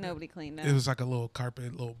 Nobody cleaned it. Nobody cleaned it. It was like a little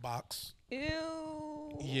carpet, little box.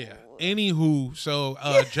 Ew. Yeah. Anywho, so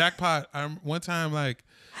Jackpot. One time like,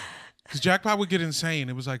 because Jackpot would get insane.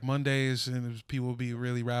 It was like Mondays, and people would be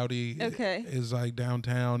really rowdy. Okay. It's like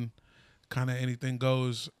downtown, kind of anything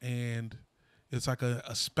goes, and it's like a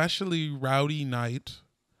especially rowdy night,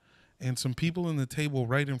 and some people in the table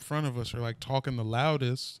right in front of us are like talking the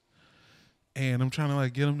loudest, and I'm trying to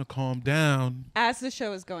like get them to calm down. As the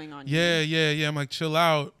show is going on. Yeah. I'm like, chill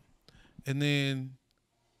out. And then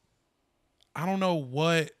I don't know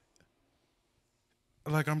what,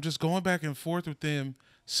 like, I'm just going back and forth with them.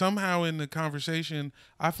 Somehow in the conversation,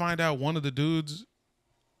 I find out one of the dudes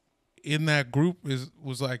in that group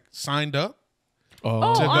was like signed up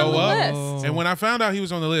Oh, to on go the up. list. And when I found out he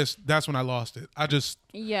was on the list, that's when I lost it. I just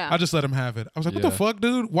let him have it. I was like, what the Yeah. fuck,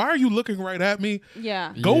 dude? Why are you looking right at me?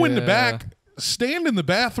 Yeah. Go in the Yeah. back, stand in the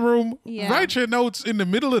bathroom, Yeah. write your notes in the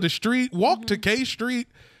middle of the street, walk to K Street.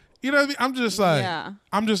 You know what I mean?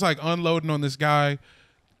 I'm just like unloading on this guy.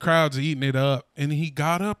 Crowd's eating it up. And he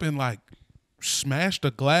got up and like smashed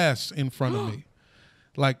a glass in front of me.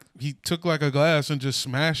 Like he took like a glass and just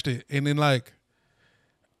smashed it. And then like,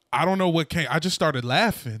 I don't know what came. I just started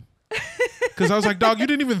laughing. Because I was like, dog, you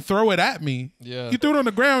didn't even throw it at me. Yeah. You threw it on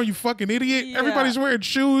the ground, you fucking idiot. Yeah. Everybody's wearing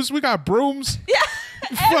shoes. We got brooms. Yeah.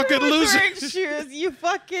 You fucking Everyone's loser. wearing shoes. You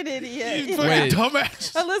fucking idiot. You fucking Wait.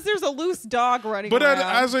 dumbass. Unless there's a loose dog running But around.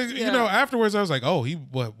 I was like, Yeah. afterwards, I was like, oh,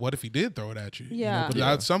 what if he did throw it at you? Yeah. But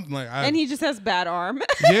Yeah. something like, and he just has bad arm.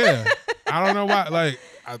 yeah. I don't know why. Like,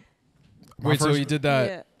 Wait, so he did that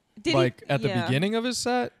Yeah. Did like he, at the yeah. beginning of his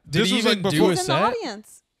set? Did This he was, even like, do before- a He's in the set?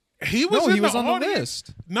 audience. He was No, in he was on the audience.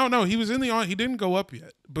 list. No, he was in the audience. He didn't go up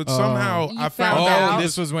yet. But Oh. somehow You I found found Oh, out. out.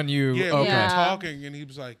 this was when you. Yeah, we okay. were Yeah. talking, and he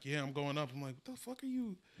was like, yeah, I'm going up. I'm like, what the fuck are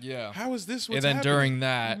you? Yeah. How is this what's And then happening? during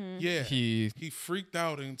that, Yeah. he He freaked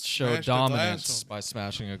out and showed smashed the glass dominance on by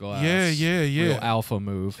smashing a glass. me. Yeah. Real alpha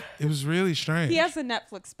move. It was really strange. He has a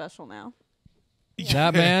Netflix special now.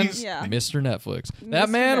 That man, he's- Yeah. Mr. Netflix. That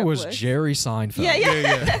Mr. man was Netflix. Jerry Seinfeld. Yeah.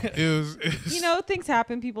 Yeah. It was You know, things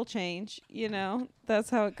happen. People change. You know,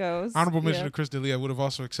 that's how it goes. honorable mention Yeah. to Chris D'Elia. I would have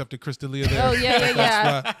also accepted Chris D'Elia there. Oh,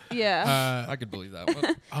 yeah. But, Yeah. I could believe that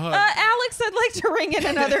one. Alex, I'd like to ring in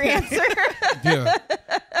another answer. yeah.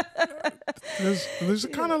 There's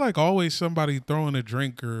kind of like always somebody throwing a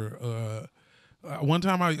drink or one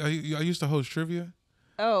time I used to host trivia.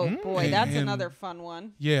 Oh, boy. That's And- another fun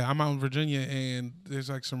one. Yeah, I'm out in Virginia, and there's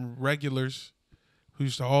like some regulars who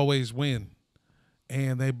used to always win,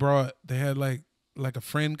 and they had like a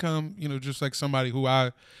friend come, just like somebody who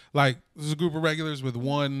I like. There's a group of regulars with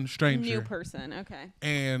one stranger, New person. Okay.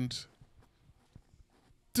 and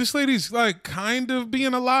this lady's like kind of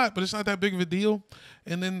being a lot, but it's not that big of a deal.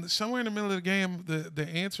 And then somewhere in the middle of the game, the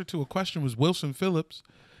answer to a question was Wilson Phillips,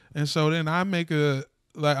 and so then I'm like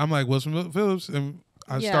Wilson Phillips, and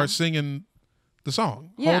I Yeah. start singing the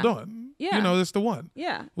song. Yeah. Hold on. Yeah. That's the one.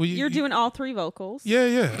 Yeah. Well, You're doing all three vocals. Yeah.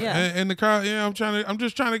 Yeah. And the crowd, I'm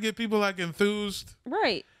just trying to get people like enthused.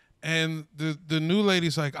 Right. And the new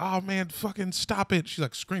lady's like, oh man, fucking stop it. She's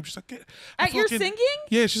like, scream. She's like, At your singing?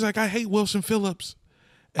 Yeah, she's like, I hate Wilson Phillips.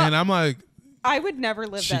 And I'm like, I would never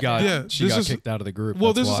live that got down. she got kicked out of the group.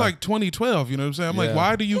 well, That's this is why. like 2012, you know what I'm saying? I'm like, Yeah.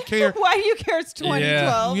 why do you care? Why do you care? It's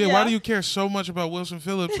 2012. Yeah, why do you care so much about Wilson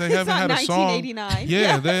Phillips? They haven't not had a song. 1989. Yeah,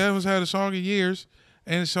 Yeah. they haven't had a song in years.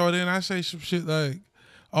 And so then I say some shit like,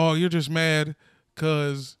 oh, you're just mad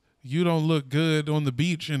because you don't look good on the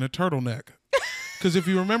beach in a turtleneck. Because if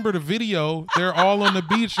you remember the video, they're all on the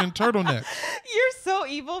beach in turtlenecks. You're so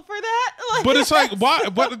evil for that. Like, But it's like, why?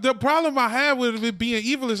 But the problem I have with it being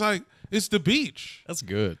evil is like, it's the beach. That's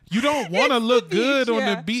good. You don't want to look beach, good on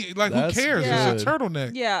yeah. the beach. Like, That's who cares? good. It's a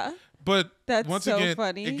turtleneck. yeah. But That's once so again,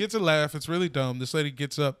 funny. it gets a laugh. It's really dumb. This lady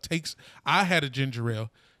gets up, I had a ginger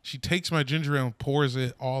ale. She takes my ginger ale and pours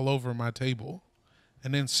it all over my table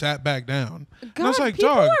and then sat back down. And I was God, like, people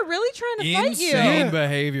dog. are really trying to fight you. Insane Yeah.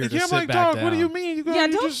 behavior to Yeah, I'm sit like, back dog, down. what do you mean? You Yeah,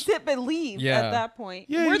 you don't just, sit but leave Yeah. at that point.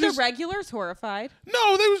 Yeah, Were you the just- regulars horrified?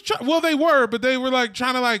 No, they was well, they were, but they were like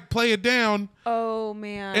trying to like play it down. Oh,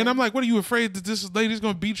 man. And I'm like, what are you afraid that this lady's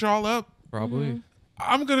gonna beat y'all up? Probably.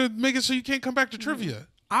 I'm gonna make it so you can't come back to trivia.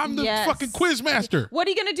 I'm the Yes. fucking quiz master. What are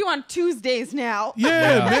you going to do on Tuesdays now?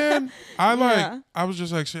 Yeah, Yeah. man. Yeah. I was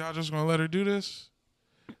just like, so y'all just gonna let her do this?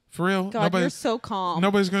 For real? God, you're so calm.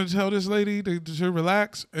 Nobody's gonna tell this lady to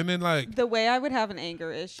relax. And then like, The way I would have an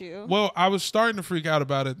anger issue. well, I was starting to freak out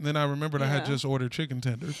about it, and then I remembered I had Yeah. just ordered chicken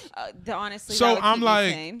tenders. Honestly, So that would I'm keep me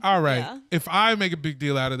like, sane. all right, Yeah. if I make a big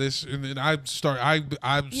deal out of this, and then I say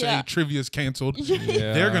Yeah. trivia's canceled,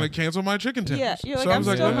 Yeah. they're gonna cancel my chicken tenders. Yeah, you're like, so I I'm was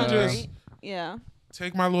like, still let me hungry. just Yeah.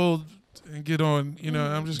 take my little and get on. You know,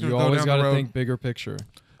 I'm just gonna You go always down got the to road. think bigger picture.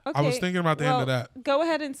 Okay. I was thinking about the end of that. Go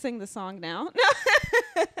ahead and sing the song now.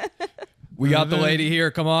 We got the lady here.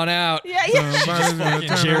 Come on out. yeah, yeah. Somebody's gonna Fucking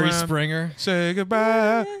turn Jerry around, Springer. say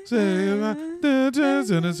goodbye, say goodbye,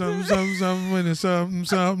 and it's something, when it's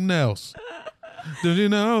something else. Did you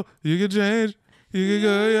know you could change? You could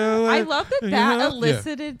go your way. I love that you that know?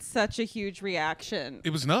 elicited such a huge reaction. It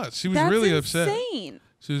was nuts. She was That's really insane. upset.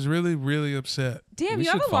 She was really, really upset. Damn, We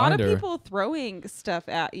you have should a lot of find her. people throwing stuff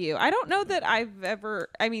at you. I don't know that I've ever.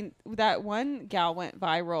 I mean, that one gal went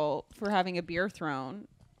viral for having a beer thrown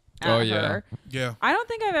at Oh, yeah. her. Yeah. I don't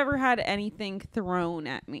think I've ever had anything thrown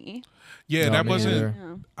at me. Yeah, No, that me wasn't. neither.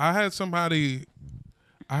 Yeah. I had somebody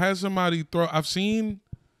throw. I've seen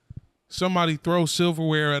somebody throw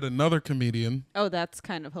silverware at another comedian Oh, that's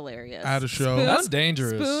kind of hilarious. at a show. Spoon? That's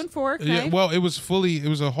dangerous. Spoon, fork, Yeah, knife? well, it was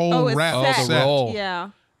a whole Oh, it's rap set. Oh, the set. roll. Yeah.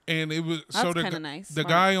 And it was That's so kinda nice. the Smart.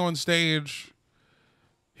 guy on stage,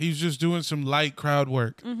 he's just doing some light crowd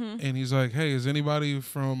work, Mm-hmm. and he's like, "Hey, is anybody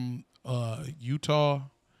from Utah?"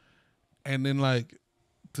 And then like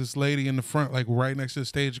this lady in the front, like right next to the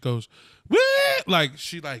stage, goes, "Wah!" Like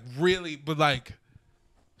she like really, but like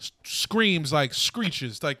screams, like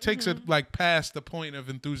screeches, like takes Mm-hmm. it like past the point of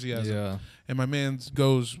enthusiasm. Yeah. And my man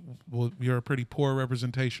goes, "Well, you're a pretty poor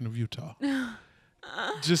representation of Utah."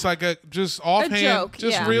 Just like just offhand, joke,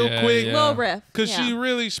 just yeah. real Yeah, quick, yeah. Little riff. because yeah. she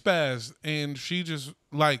really spazzed, and she just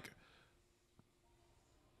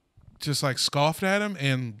like scoffed at him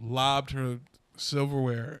and lobbed her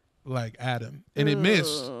silverware like at him, and it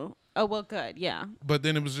missed. Ooh. Oh, well, good. Yeah. But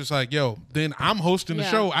then it was just like, yo. Then I'm hosting the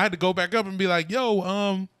Yeah. show. I had to go back up and be like, yo,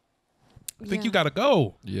 I think Yeah. you gotta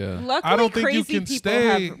go. Yeah. Luckily, don't think you crazy can people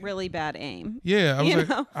stay- have really bad aim. Yeah, I was You like,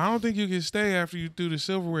 know? I don't think you can stay after you do the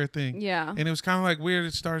silverware thing. Yeah. And it was kind of like weird.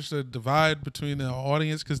 It starts to divide between the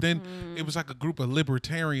audience because then Mm. it was like a group of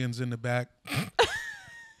libertarians in the back.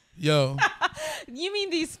 Yo, You mean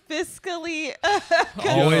these fiscally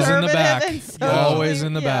Always in the back. conservative and socially- Always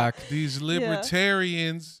in the yeah. back. these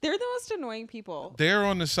libertarians, They're the most annoying people. they're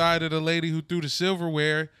on the side of the lady who threw the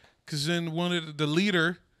silverware because then one of the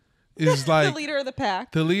leader is like, The leader of the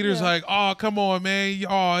pack. the leader's Yeah. like, oh, come on, man.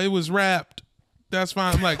 Oh, it was wrapped. That's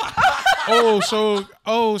fine. I'm like,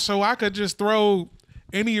 so I could just throw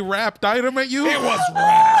any wrapped item at you? It was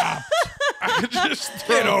wrapped. I could just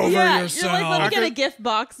throw Get over yeah, yourself. you're like, let me I get a could- gift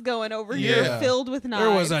box going over Yeah. here filled with knives. There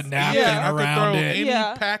was a napkin Yeah, I could around throw it. any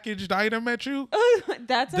Yeah. packaged item at you. That's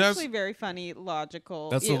That's- actually very funny, logical.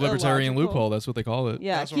 That's the yeah, libertarian illogical. loophole. That's what they call it.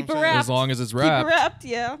 Yeah, That's what keep I'm it saying. wrapped. As long as it's Keep it wrapped. wrapped,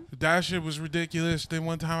 yeah. That shit was ridiculous. Then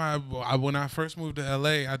one time, when I first moved to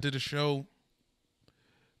LA, I did a show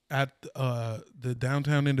at the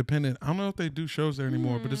Downtown Independent. I don't know if they do shows there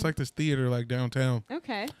anymore, but it's like this theater like downtown.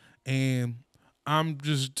 Okay. And I'm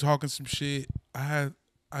just talking some shit. I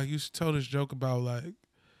used to tell this joke about like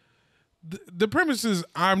the premise is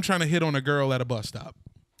I'm trying to hit on a girl at a bus stop.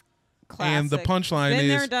 Classic. And the punchline Been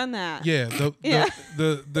is there, done that. yeah,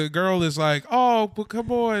 the girl is like, "Oh, but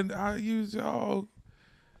come on.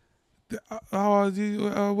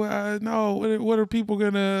 no, what are people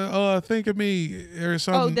gonna think of me or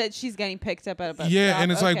something? Oh, that she's getting picked up at a bus yeah, stop.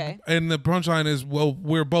 and it's Okay. like, and the punchline is, well,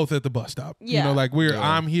 we're both at the bus stop. You Yeah. know, like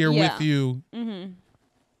I'm here Yeah. with you.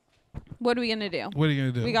 What are we gonna do? What are you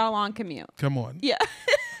gonna do? We got a long commute. Come on. Yeah.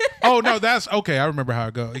 Oh no, that's okay. I remember how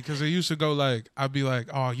it go because it used to go like I'd be like,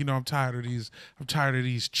 oh, I'm tired of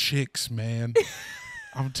these chicks, man.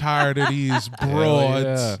 I'm tired of these broads.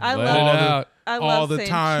 Yeah. I Let love it it. out. I all love the saying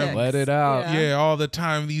time. chicks. Let it out. Yeah, all the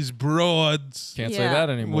time these broads Can't say Yeah. that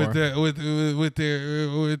anymore. with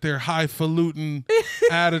their highfalutin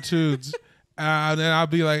attitudes. And then I'll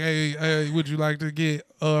be like, hey, would you like to get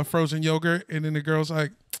frozen yogurt? And then the girl's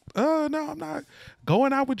like, no, I'm not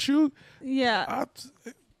going out with you. Yeah.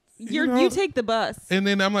 You You take the bus. And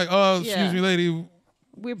then I'm like, oh, excuse Yeah. me, lady.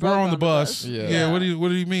 We're We're on the bus. Yeah. What do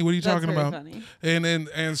you mean? What are you That's talking very about? funny.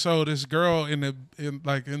 And so this girl in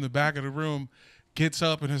the back of the room gets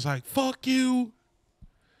up and is like, fuck you.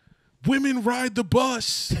 Women ride the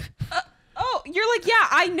bus. Oh, you're like, yeah,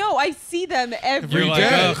 I know. I see them every You're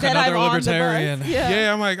day like, ugh, that another I'm on the libertarian. bus.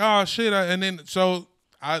 Yeah, I'm like, oh shit. And then so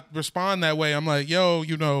I respond that way. I'm like, yo,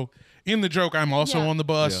 in the joke, I'm also Yeah. on the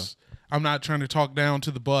bus. I'm not trying to talk down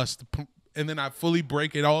to the bus. And then I fully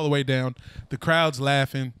break it all the way down. The crowd's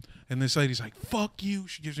laughing. And this lady's like, fuck you.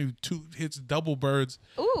 She gives me 2 hits, double birds.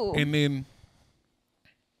 Ooh. And then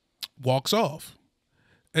walks off.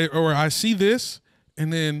 Or I see this,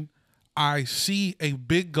 and then I see a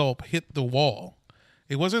big gulp hit the wall.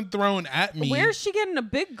 It wasn't thrown at me. Where's she getting a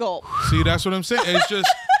big gulp? See, that's what I'm saying. It's just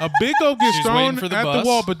a big gulp gets She's thrown waiting for the at bus. the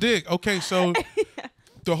wall, but dick. Okay, so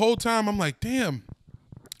the whole time I'm like, damn,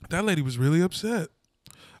 that lady was really upset.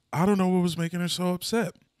 I don't know what was making her so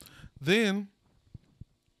upset. Then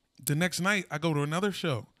the next night I go to another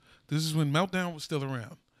show. This is when Meltdown was still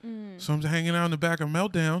around. So I'm hanging out in the back of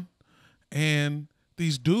Meltdown, and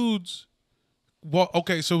these dudes. Well,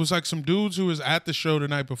 okay, so it was like some dudes who was at the show the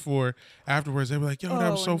night before. Afterwards, they were like, "Yo, that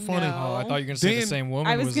was so funny." no. Oh, I thought you were gonna say Then- the same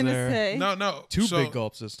woman I was gonna there. say. No, Two so big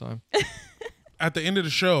gulps this time. at the end of the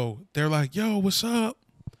show, they're like, "Yo, what's up?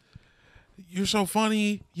 You're so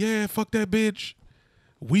funny. Yeah, fuck that bitch.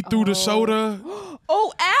 We threw the soda.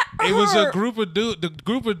 Oh, at It was a her. group of the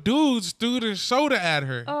group of dudes threw the soda at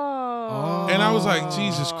her, Oh. and I was like,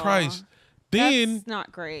 Jesus Christ. Then That's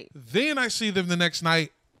not great. I see them the next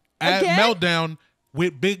night at Again? Meltdown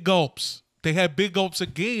with big gulps. They had big gulps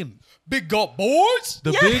again. Big gulp boys.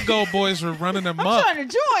 The big gulp boys were running I'm amok. trying to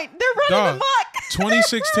join. They're running Dog, amok.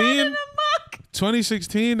 2016? They're running amok.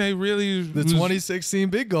 2016, they really The was- 2016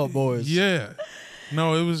 big gulp boys. Yeah.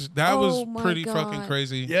 No, that Oh was my pretty God. fucking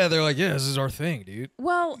crazy. Yeah, they're like, yeah, this is our thing, dude.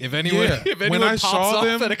 Well, If anyone, Yeah. if anyone When I pops saw off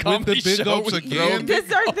them at a with the comedy big show, gulps we again, throw them. this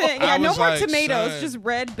is our thing. I Yeah, no was more like, tomatoes, son. just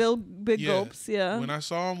red big gulps. Yeah. When I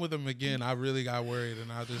saw him with them again, I really got worried, and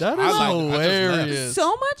I just That I is like- I just left. hilarious.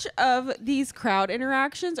 So much of these crowd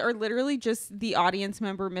interactions are literally just the audience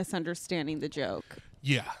member misunderstanding the joke.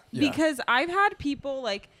 Yeah. Because I've had people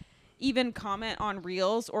like even comment on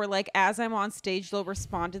reels or like as I'm on stage they'll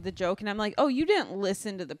respond to the joke and I'm like, oh, you didn't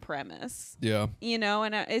listen to the premise, Yeah. you know.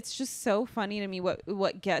 And it's just so funny to me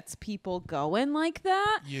what gets people going like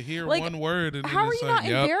that. You hear Like, one word, and How then are it's you like,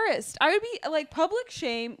 not embarrassed? I would be like, public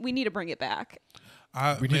shame, we need to bring it back.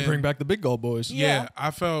 We need to bring back the big gulp boys. Yeah, Yeah. I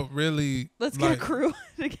felt really. Let's like, get a crew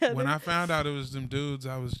together. When I found out it was them dudes,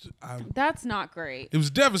 That's not great. it was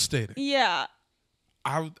devastating. Yeah.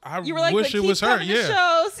 I You were like, wish but it keep was her. coming to Yeah.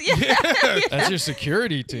 shows. Yeah. That's your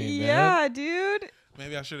security team, man. Yeah, dude.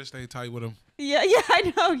 Maybe I should have stayed tight with them. Yeah,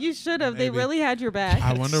 I know. You should have. They Maybe. really had your back.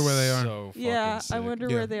 I wonder where they are. So fucking Yeah, sick. I wonder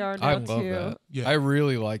Yeah. where they are now I love too. that. Yeah. I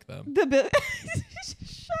really like them.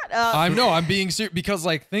 Shut up. I'm being serious because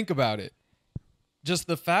like think about it. Just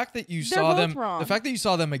the fact that you They're saw both them wrong. the fact that you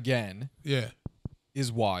saw them again Yeah.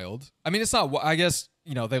 is wild. I mean, it's not I guess,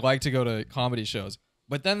 they like to go to comedy shows,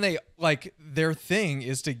 but then they like their thing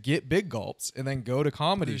is to get big gulps and then go to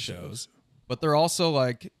comedy shows. But they're also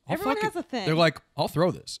like Everyone fuck has it. a thing. They're like, I'll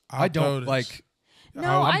throw this. I'll I throw don't this. like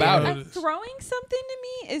No, I'm about I, it. throwing something to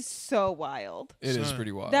me is so wild. it is Son,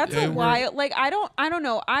 pretty wild. That's Yeah, a we're- wild. Like I don't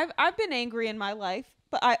know. I've been angry in my life,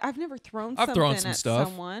 but I've never thrown I've something thrown some at stuff.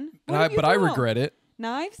 someone. And What have you but I thrown? regret it.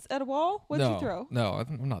 Knives at a wall. What'd no, you throw? No,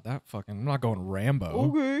 I'm not that fucking. I'm not going Rambo.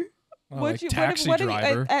 Okay. Not What'd like you? Taxi what have you?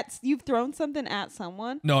 Driver. You've thrown something at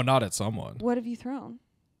someone. No, not at someone. What have you thrown?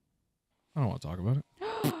 I don't want to talk about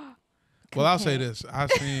it. Well, I'll say Okay. this. I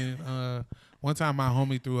seen one time my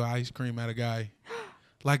homie threw an ice cream at a guy.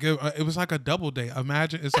 Like it was like a double date.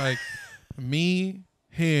 Imagine it's like me,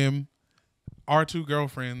 him, our 2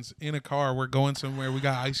 girlfriends in a car. We're going somewhere. We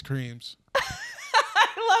got ice creams.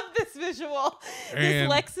 I love this visual.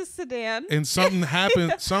 And- This Lexus sedan. And something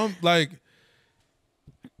happened.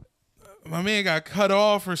 My man got cut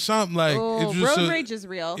off or something. Like Oh, it's just road rage is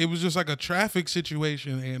real. It was just like a traffic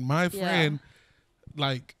situation, and my friend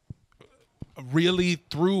like really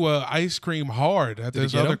threw a ice cream hard at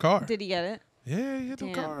this get other him? car. Did he get it? Yeah, he hit the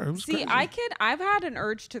Damn. car. It was See, crazy. I've had an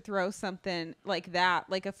urge to throw something like that,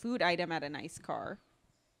 like a food item at a nice car.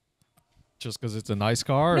 Just because it's a nice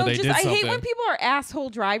car, or No, they just did I something. hate when people are asshole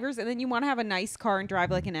drivers and then you want to have a nice car and drive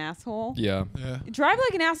like an asshole. Yeah. Yeah. Drive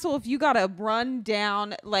like an asshole if you got a run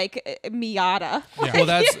down like Miata. Yeah. Well,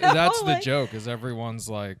 that's You know, that's the like- joke. Is everyone's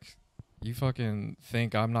like, you fucking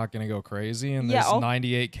think I'm not gonna go crazy in Yeah, this I'll-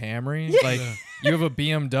 98 Camry? Yeah. Like, Yeah. you have a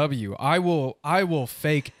BMW. I will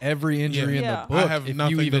fake every injury in Yeah. the book I have if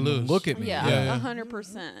nothing you to even lose. look at me. Yeah, Yeah.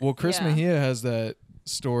 100%. Well, Chris yeah. Mejia has that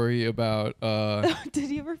story about Did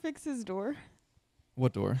he ever fix his door?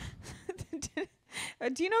 what door?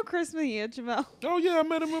 Do you know Chris Mejia, Jamel? Oh yeah, I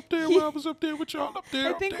met him up there when I was up there with y'all up there.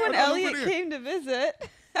 I up think there, when and over Elliott there. came to visit,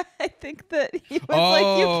 I think that he was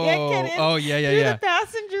like, "You can't get in Oh yeah, through yeah. the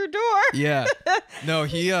passenger door." Yeah. No,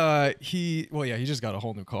 he just got a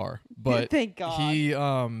whole new car. But Thank God.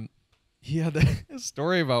 he had a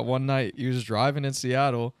story about one night he was driving in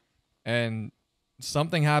Seattle and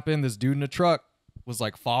something happened. This dude in a truck was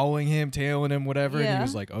like following him, tailing him, whatever, and he Yeah.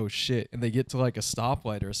 was like, "Oh shit." And they get to like a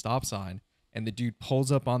stoplight or a stop sign, and the dude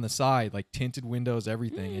pulls up on the side, like tinted windows,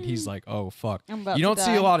 everything, and he's like, "Oh fuck." I'm about You to don't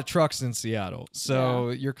see die. a lot of trucks in Seattle.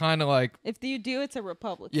 So you're kind of like, If you do, it's a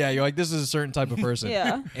Republican. yeah, you're like, this is a certain type of person.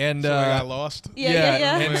 Yeah. And So I got lost.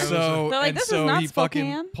 Yeah. And Yeah. so, They're like, and "This is so not he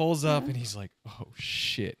fucking Spokane." pulls up and he's like, "Oh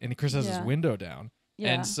shit!" And Chris has his Yeah. window down,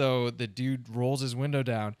 Yeah. and so the dude rolls his window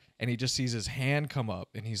down, and he just sees his hand come up,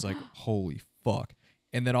 and he's like, "Holy fuck!"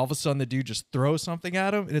 And then all of a sudden, the dude just throws something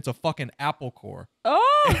at him, and it's a fucking apple core. Oh,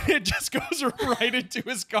 And it just goes right into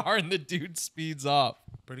his car, and the dude speeds off.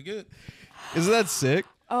 Pretty good. Isn't that sick?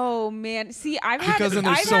 oh man. See, I've Because then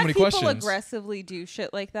had there's I've so had many people questions. aggressively do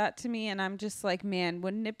shit like that to me, and I'm just like, man,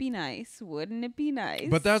 wouldn't it be nice? Wouldn't it be nice?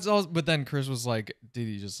 But that's all. But then Chris was like, "Did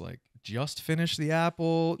he just finish the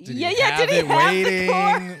apple? Did Yeah, he yeah, have did he it have the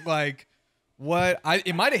waiting? Like, what?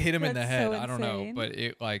 It might have hit him in the That's head. so I don't know, insane. but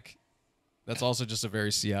it like that's also just a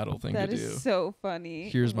very Seattle thing that to is do. so funny.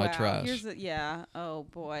 Here's my Wow. trash. Yeah. Oh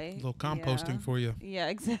boy. A little composting for you. Yeah,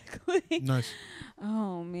 exactly. Nice.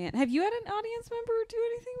 Oh man, have you had an audience member do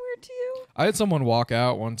anything weird to you I had someone walk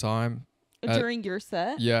out one time. during your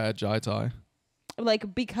set? Yeah, at Jai Tai.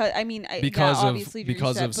 Like because Because yeah, of- obviously during your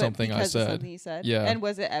because set, of but something I because of said. something you said. Yeah. And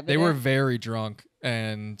was it evident? They were very drunk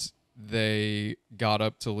and they got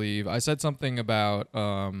up to leave. I said something about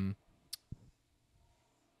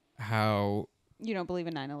how. You don't believe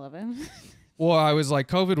in 9/11? Well, I was like,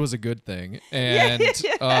 COVID was a good thing, and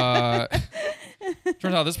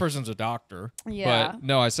turns out this person's a doctor. Yeah. But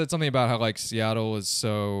no, I said something about how like Seattle is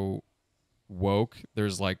so woke.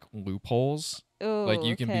 There's like loopholes. Oh, Like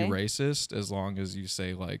you can okay. be racist as long as you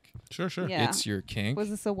say like Sure. Yeah. it's your kink. Was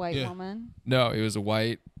this a white Yeah. woman? No, it was a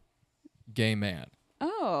white gay man,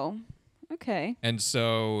 Oh, okay. and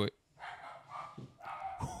so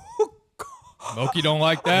Moki don't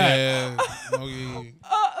like that. Yeah. Mogi.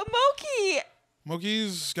 Moki.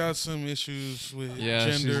 Mogi's got some issues with Yeah,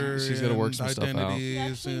 she's- gender she's gotta work and some stuff out.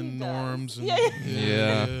 identities She and actually does. norms. And,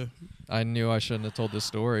 Yeah. Yeah. I knew I shouldn't have told this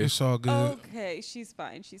story. It's all good. Okay, she's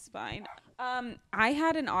fine. She's fine. I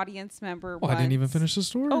had an audience member. Oh, I didn't even once- finish the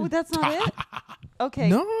story. Oh, that's not it. Okay,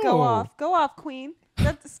 No. go off, Queen.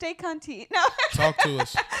 Stay cunty. No. Talk to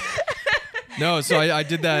us. No, so I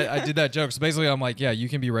did that. I did that joke. So basically, I'm like, yeah, you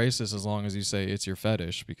can be racist as long as you say it's your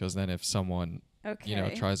fetish, because then if someone,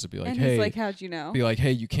 Okay. tries to be like, and hey, he's like, how'd you know? be like,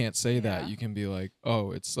 hey, you can't say that. Yeah. You can be like,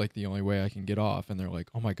 oh, it's like the only way I can get off, and they're like,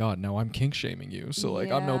 oh my god, now I'm kink shaming you. So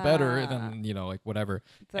like I'm no better Yeah. than like whatever.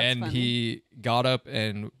 That's and funny. he got up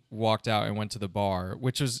and walked out and went to the bar,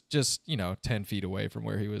 which was just 10 feet away from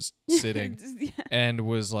where he was sitting, Yeah. and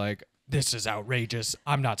was like, this is outrageous.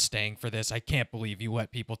 I'm not staying for this. I can't believe you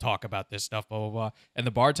let people talk about this stuff, blah, blah, blah. And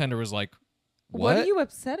the bartender was like, What what? are you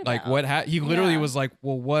upset about? Like, what? He literally Yeah. was like,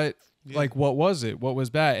 well, what? Yeah. Like, what was it? What was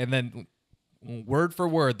bad? And then word for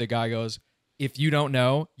word, the guy goes, if you don't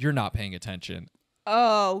know, you're not paying attention.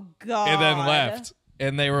 Oh God. And then left.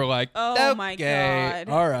 And they were like, Oh, my okay,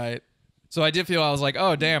 God. all right. So I did feel, I was like,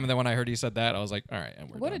 oh, damn. And then when I heard he said that, I was like, all right, and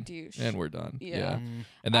we're What a done. douche. And we're done. Yeah.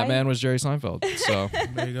 And that I- man was Jerry Seinfeld. So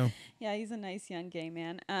There you go. Yeah, he's a nice young gay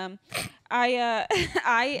man.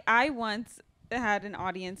 I once had an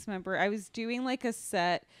audience member. I was doing like a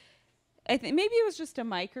set. I think maybe it was just a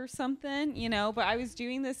mic or something, but I was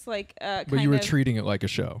doing this like but you were treating it like a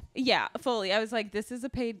show. yeah, fully. I was like, this is a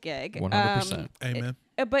paid gig. 100%. Amen.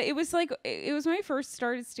 but it was like it was when I first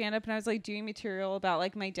started stand up, and I was like doing material about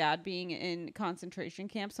like my dad being in concentration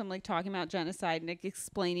camps. So I'm like talking about genocide and like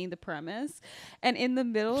explaining the premise, and in the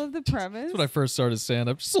middle of the premise, That's when I first started stand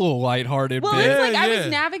up. Just a little lighthearted well, bit. it's like I Yeah.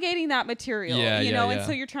 was navigating that material, you know, and yeah.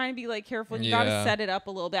 so you're trying to be like careful. And you got to Yeah. set it up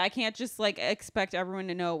a little bit. I can't just like expect everyone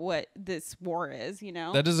to know what this war is, you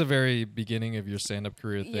know. That is a very beginning of your stand-up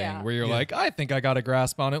career thing, Yeah. where you're Yeah. like, I think I got a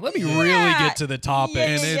grasp on it. Let me really get to the topic. Yeah.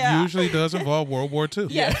 And it usually does involve World War II.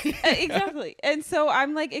 Yeah, exactly. And so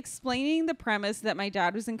I'm like explaining the premise that my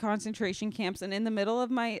dad was in concentration camps, and in the middle of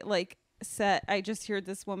my like set, I just heard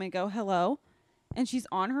this woman go, "Hello," and she's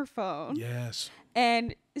on her phone. Yes.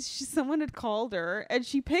 And someone had called her, and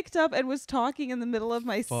she picked up and was talking in the middle of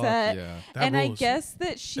my Fuck set. yeah. That And I rules. guess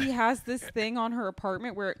that she has this thing on her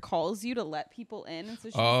apartment where it calls you to let people in, and so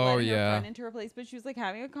she was Oh, letting her yeah. friend into her place, but she was like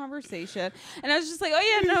having a conversation, and I was just like,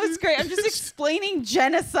 "Oh yeah, no, it's great. I'm just explaining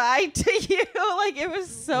genocide to you." Like it was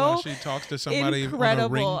so When she talks to somebody incredible. on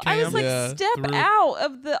a ring I was cam. like, Yeah. step through- out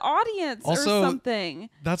of the audience Also, or something.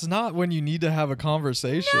 That's not when you need to have a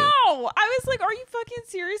conversation. No, I was like, "Are you fucking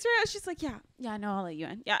serious right now?" She's like, "Yeah, no, I'll let you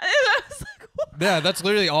in." Yeah, and I was like, "What?" Yeah, that's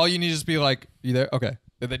literally all you need to just be like, you there? Okay.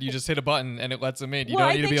 And then you just hit a button and it lets them in. You well,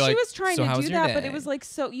 don't I need think to be she like, was trying so to how's do your that, day? but it was like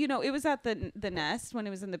so, you know, it was at the nest when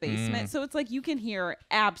it was in the basement, so it's like you can hear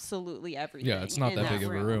absolutely everything. Yeah, it's not in that big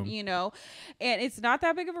of a room. you know, and it's not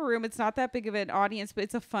that big of a room. It's not that big of an audience, but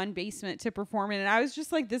it's a fun basement to perform in. And I was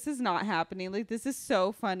just like, this is not happening. Like, this is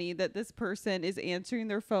so funny that this person is answering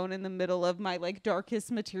their phone in the middle of my like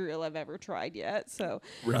darkest material I've ever tried yet. So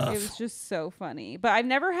it was just so funny. But I've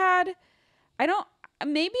never had.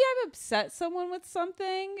 Maybe I've upset someone with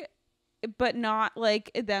something, but not like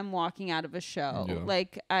them walking out of a show. Yeah.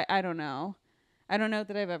 Like I don't know. I don't know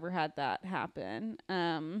that I've ever had that happen.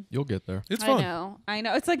 You'll get there. It's fun. I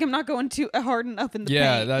know. It's like I'm not going too hard enough in the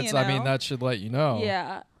Yeah, paint, that's. you I mean, know? that should let you know.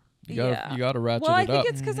 Yeah. You gotta ratchet well, I it think up.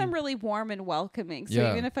 it's because I'm really warm and welcoming. So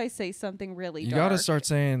Yeah. even if I say something really You dark, gotta start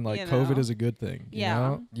saying like you COVID know? is a good thing. You Yeah.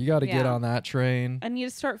 know? You gotta get Yeah. on that train. I need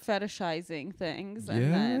to start fetishizing things,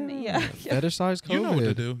 and then Fetishize COVID. You know what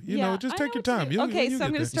to do. You know, just I take know your time. what to do. You'll Okay, get so I'm there.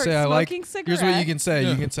 gonna You start say I like. smoking cigarettes. Here's what you can say.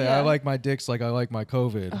 Yeah. You can say Yeah. I like my dicks like I like my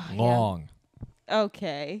COVID yeah. long.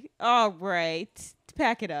 Okay. All right.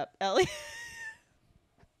 Pack it up, Ellie.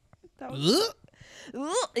 That was-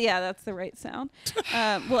 yeah, that's the right sound.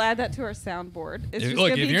 We'll add that to our soundboard. It's just Look,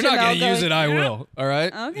 gonna if be you're not Jamel gonna use going, it, I will. All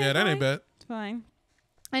right. Okay, Yeah, that ain't fine. bad. It's fine.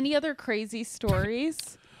 Any other crazy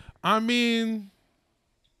stories? I mean,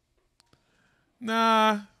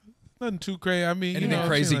 nah, nothing too crazy. I mean, Anything you know,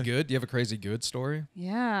 crazy like, good? Do you have a crazy good story?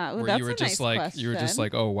 Yeah. Well, Where that's you were a just nice like question. you were just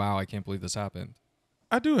like, oh wow, I can't believe this happened.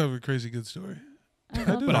 I do have a crazy good story. I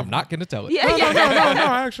do. But I'm not gonna tell it. Yeah, No, yeah. no,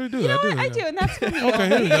 I actually do. You know I do. what? I yeah. do, and that's for me. Okay,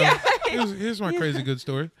 here we go. Yeah. Here's my crazy good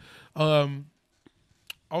story. Also,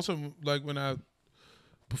 like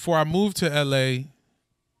before I moved to LA,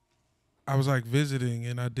 I was like visiting,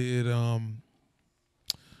 and I did one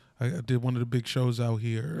of the big shows out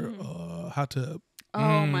here, Hot Tub,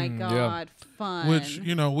 Oh my yeah. God, fun. which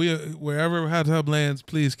you know wherever Hot Tub lands,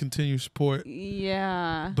 please continue support.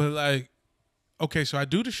 Yeah. But like, okay, so I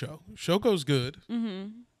do the show. Show goes good,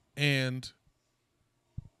 Mm-hmm. and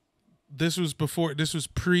this was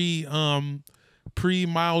pre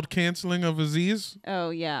mild canceling of Aziz. Oh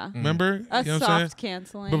yeah. Remember? A You know what I'm saying? soft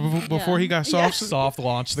canceling. But before he got Yeah. soft, Soft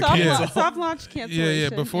launch the soft, cancel. soft launch cancellation. yeah,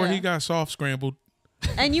 before he yeah. got soft scrambled.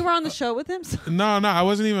 And you were on the show with him. So No, I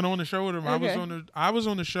wasn't even on the show with him. Okay. I was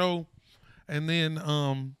on the show, and then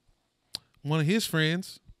one of his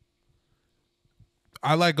friends,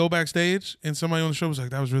 I like go backstage, and somebody on the show was like,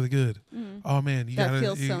 "That was really good." Oh man, That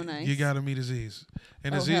feels so nice. You gotta meet Aziz.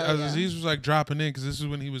 And Oh, Aziz, hell yeah. Aziz was like dropping in because this is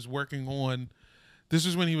when he was working on. This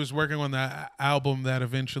is when he was working on that album that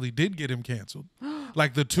eventually did get him canceled,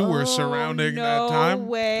 like the tour surrounding that time. No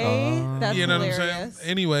way. That's You know hilarious. what I'm saying?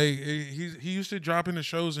 Anyway, he used to drop into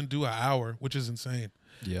shows and do an hour, which is insane.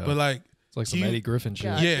 Yeah. But like, It's like some he- Eddie Griffin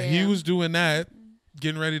shit. God. yeah, he damn. was doing that,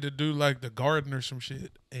 getting ready to do like the Garden or some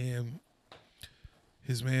shit, and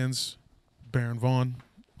his man's Baron Vaughn,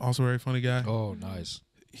 also a very funny guy. Oh, nice.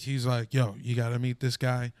 He's like, "Yo, you gotta meet this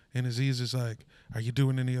guy," and Aziz is like, "Are you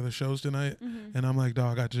doing any other shows tonight?" And I'm like,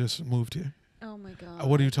 "Dog, I just moved here. Oh my God.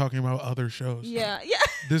 What are you talking about? Other shows? Yeah. Yeah.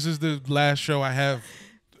 This is the last show I have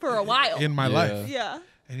For a while. in my Yeah. life." Yeah.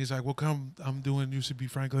 And he's like, "Well, come. I'm doing UCB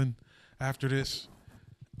Franklin after this."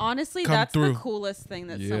 Honestly, Come that's through. the coolest thing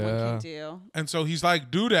that someone Yeah. can do. And so he's like,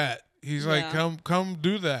 "Do that." He's like, Yeah. "Come,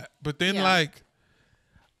 do that." But then Yeah. like,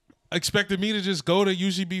 expected me to just go to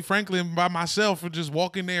UCB Franklin by myself and just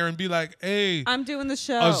walk in there and be like, "Hey, I'm doing the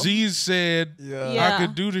show. Aziz said Yeah. I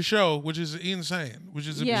could do the show," which is insane, which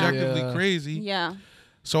is Yeah. objectively Yeah. crazy. Yeah.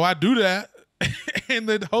 So I do that, and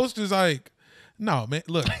the host is like, "No, man,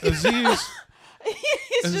 look, Aziz."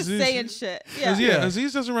 He's just saying shit. Yeah.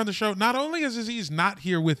 Aziz doesn't run the show. Not only is Aziz not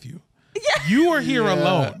here with you, you are here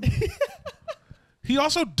alone. He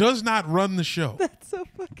also does not run the show. That's so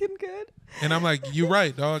fucking good. And I'm like, you're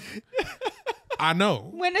right, dog. I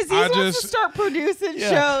know. When Aziz wants to start producing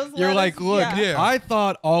shows, you're like, look, I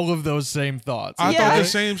thought all of those same thoughts. I thought the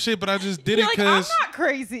same shit, but I just did it because I'm not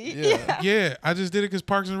crazy. Yeah, I just did it because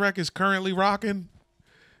Parks and Rec is currently rocking.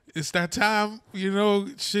 It's that time,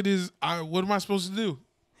 shit is, what am I supposed to do?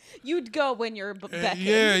 You'd go when you're beckoning.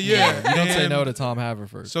 Yeah. You don't say no to Tom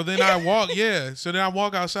Haverford. So then I walk, So then I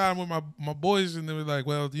walk outside with my boys, and they were like,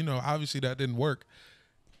 well, obviously that didn't work.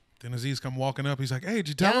 Then Aziz come walking up. He's like, hey, did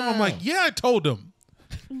you tell him? I'm like, yeah, I told him.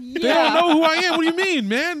 They don't know who I am. What do you mean,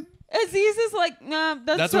 man? Aziz is like, nah,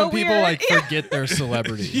 that's when so people weird. like forget their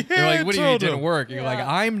celebrity. They're like, what do you mean it didn't work? You're like,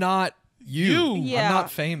 I'm not you. Yeah. I'm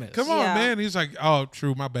not famous. Come on, man. He's like, oh,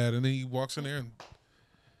 true, my bad. And then he walks in there and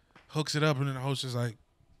hooks it up, and then the host is like,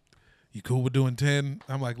 you cool with doing 10?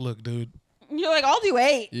 I'm like, look, dude. You're like, I'll do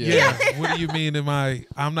 8. Yeah. What do you mean?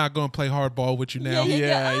 I'm not going to play hardball with you now.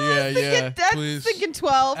 Yeah. Please. Thinking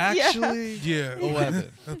 12. Actually,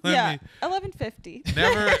 11. 11:50.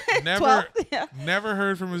 Never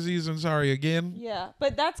heard from Aziz Ansari again. Yeah,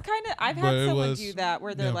 but that's kind of, I've had someone do that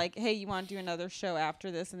where they're like, hey, you want to do another show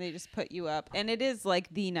after this? And they just put you up. And it is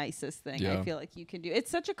like the nicest thing I feel like you can do.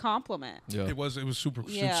 It's such a compliment. Yeah. It was super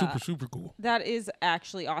cool. That is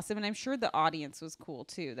actually awesome. And I'm sure the audience was cool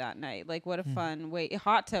too that night. Like, what a fun way.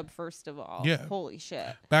 Hot tub, first of all. Yeah. Holy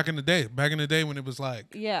shit. Back in the day when it was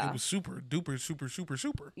like, it was super duper,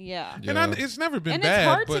 super. Yeah. And it's never been and bad. it's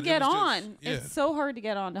hard to but get on. Just, It's so hard to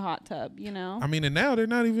get on to hot tub, I mean, and now they're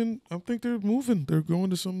not even, I think they're moving. They're going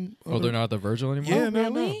to some. Oh, they're not at the Virgil anymore? Yeah, really?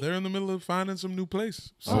 no. They're in the middle of finding some new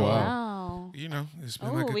place. So, wow. It's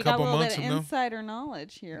been like a we couple got a little months. bit of insider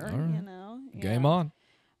knowledge here, Yeah. Game on.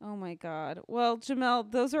 Oh my God. Well,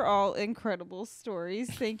 Jamel, those are all incredible stories.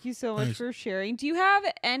 Thank you so much for sharing. Do you have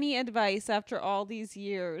any advice after all these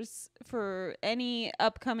years for any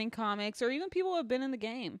upcoming comics or even people who have been in the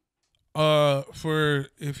game? For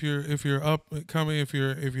if you're upcoming, if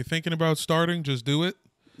you're thinking about starting, just do it.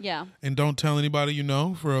 Yeah. And don't tell anybody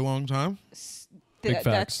for a long time. Big facts.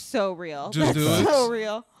 That's so real. Just do it. So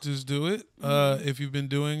real. Just do it. If you've been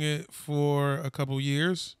doing it for a couple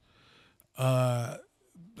years,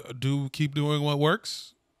 do keep doing what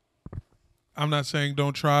works. I'm not saying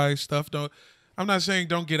don't try stuff. I'm not saying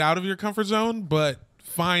don't get out of your comfort zone, but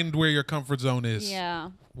find where your comfort zone is. Yeah.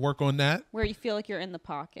 Work on that. Where you feel like you're in the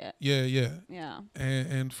pocket. Yeah. Yeah.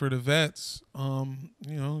 And for the vets,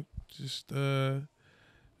 just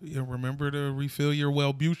remember to refill your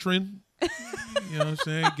Wellbutrin. You know what I'm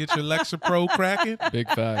saying? Get your Lexapro cracking. Big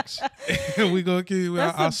facts. We go.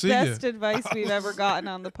 I'll see you. That's the best advice we've ever gotten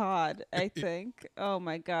on the pod, I think. Oh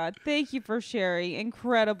my God! Thank you for sharing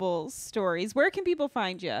incredible stories. Where can people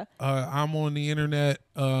find you? I'm on the internet.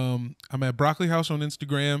 I'm at Broccoli House on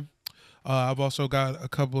Instagram. I've also got a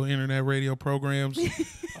couple of internet radio programs.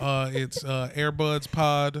 It's Airbuds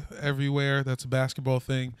Pod everywhere. That's a basketball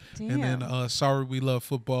thing. Damn. And then Sorry We Love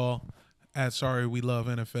Football at Sorry We Love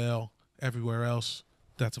NFL. Everywhere else,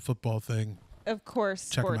 that's a football thing. Of course,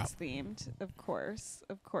 Check 'em sports themed. Of course.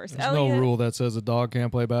 There's Elliott, no rule that says a dog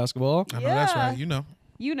can't play basketball. I know that's right. You know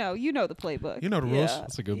the playbook. You know the rules.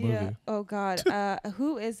 That's a good movie. Oh God.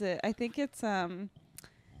 Who is it? I think it's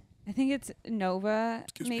Nova,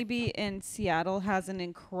 maybe in Seattle, has an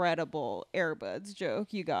incredible Airbuds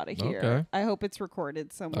joke you gotta hear. Okay. I hope it's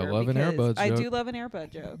recorded somewhere. I love an because Airbuds I joke. do love an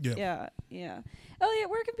Airbud joke. Yeah. Yeah.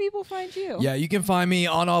 Elliott, where can people find you? Yeah, you can find me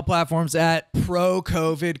on all platforms at Pro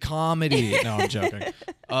COVID Comedy. No, I'm joking.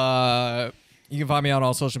 You can find me on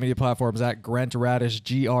all social media platforms at Grant Radish,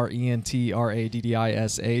 GrentRadish.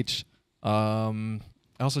 I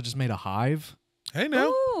also just made a hive. Hey now.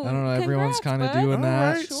 Ooh, I don't know. Everyone's kind of bud. doing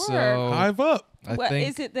that. Alright, sure. So Hive up. What, think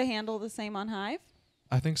is it the handle the same on Hive?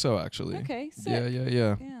 I think so, actually. Okay, sick.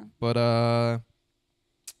 Yeah. Yeah. But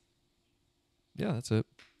yeah, that's it.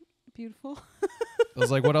 Beautiful. I was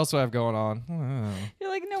like, what else do I have going on? You're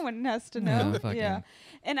like, no one has to know. fucking- Yeah.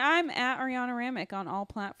 And I'm at Arijana Ramic on all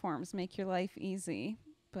platforms. Make your life easy.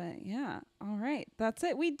 But yeah. All right. That's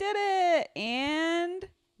it. We did it. And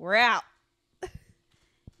we're out.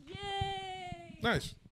 Yay. Nice.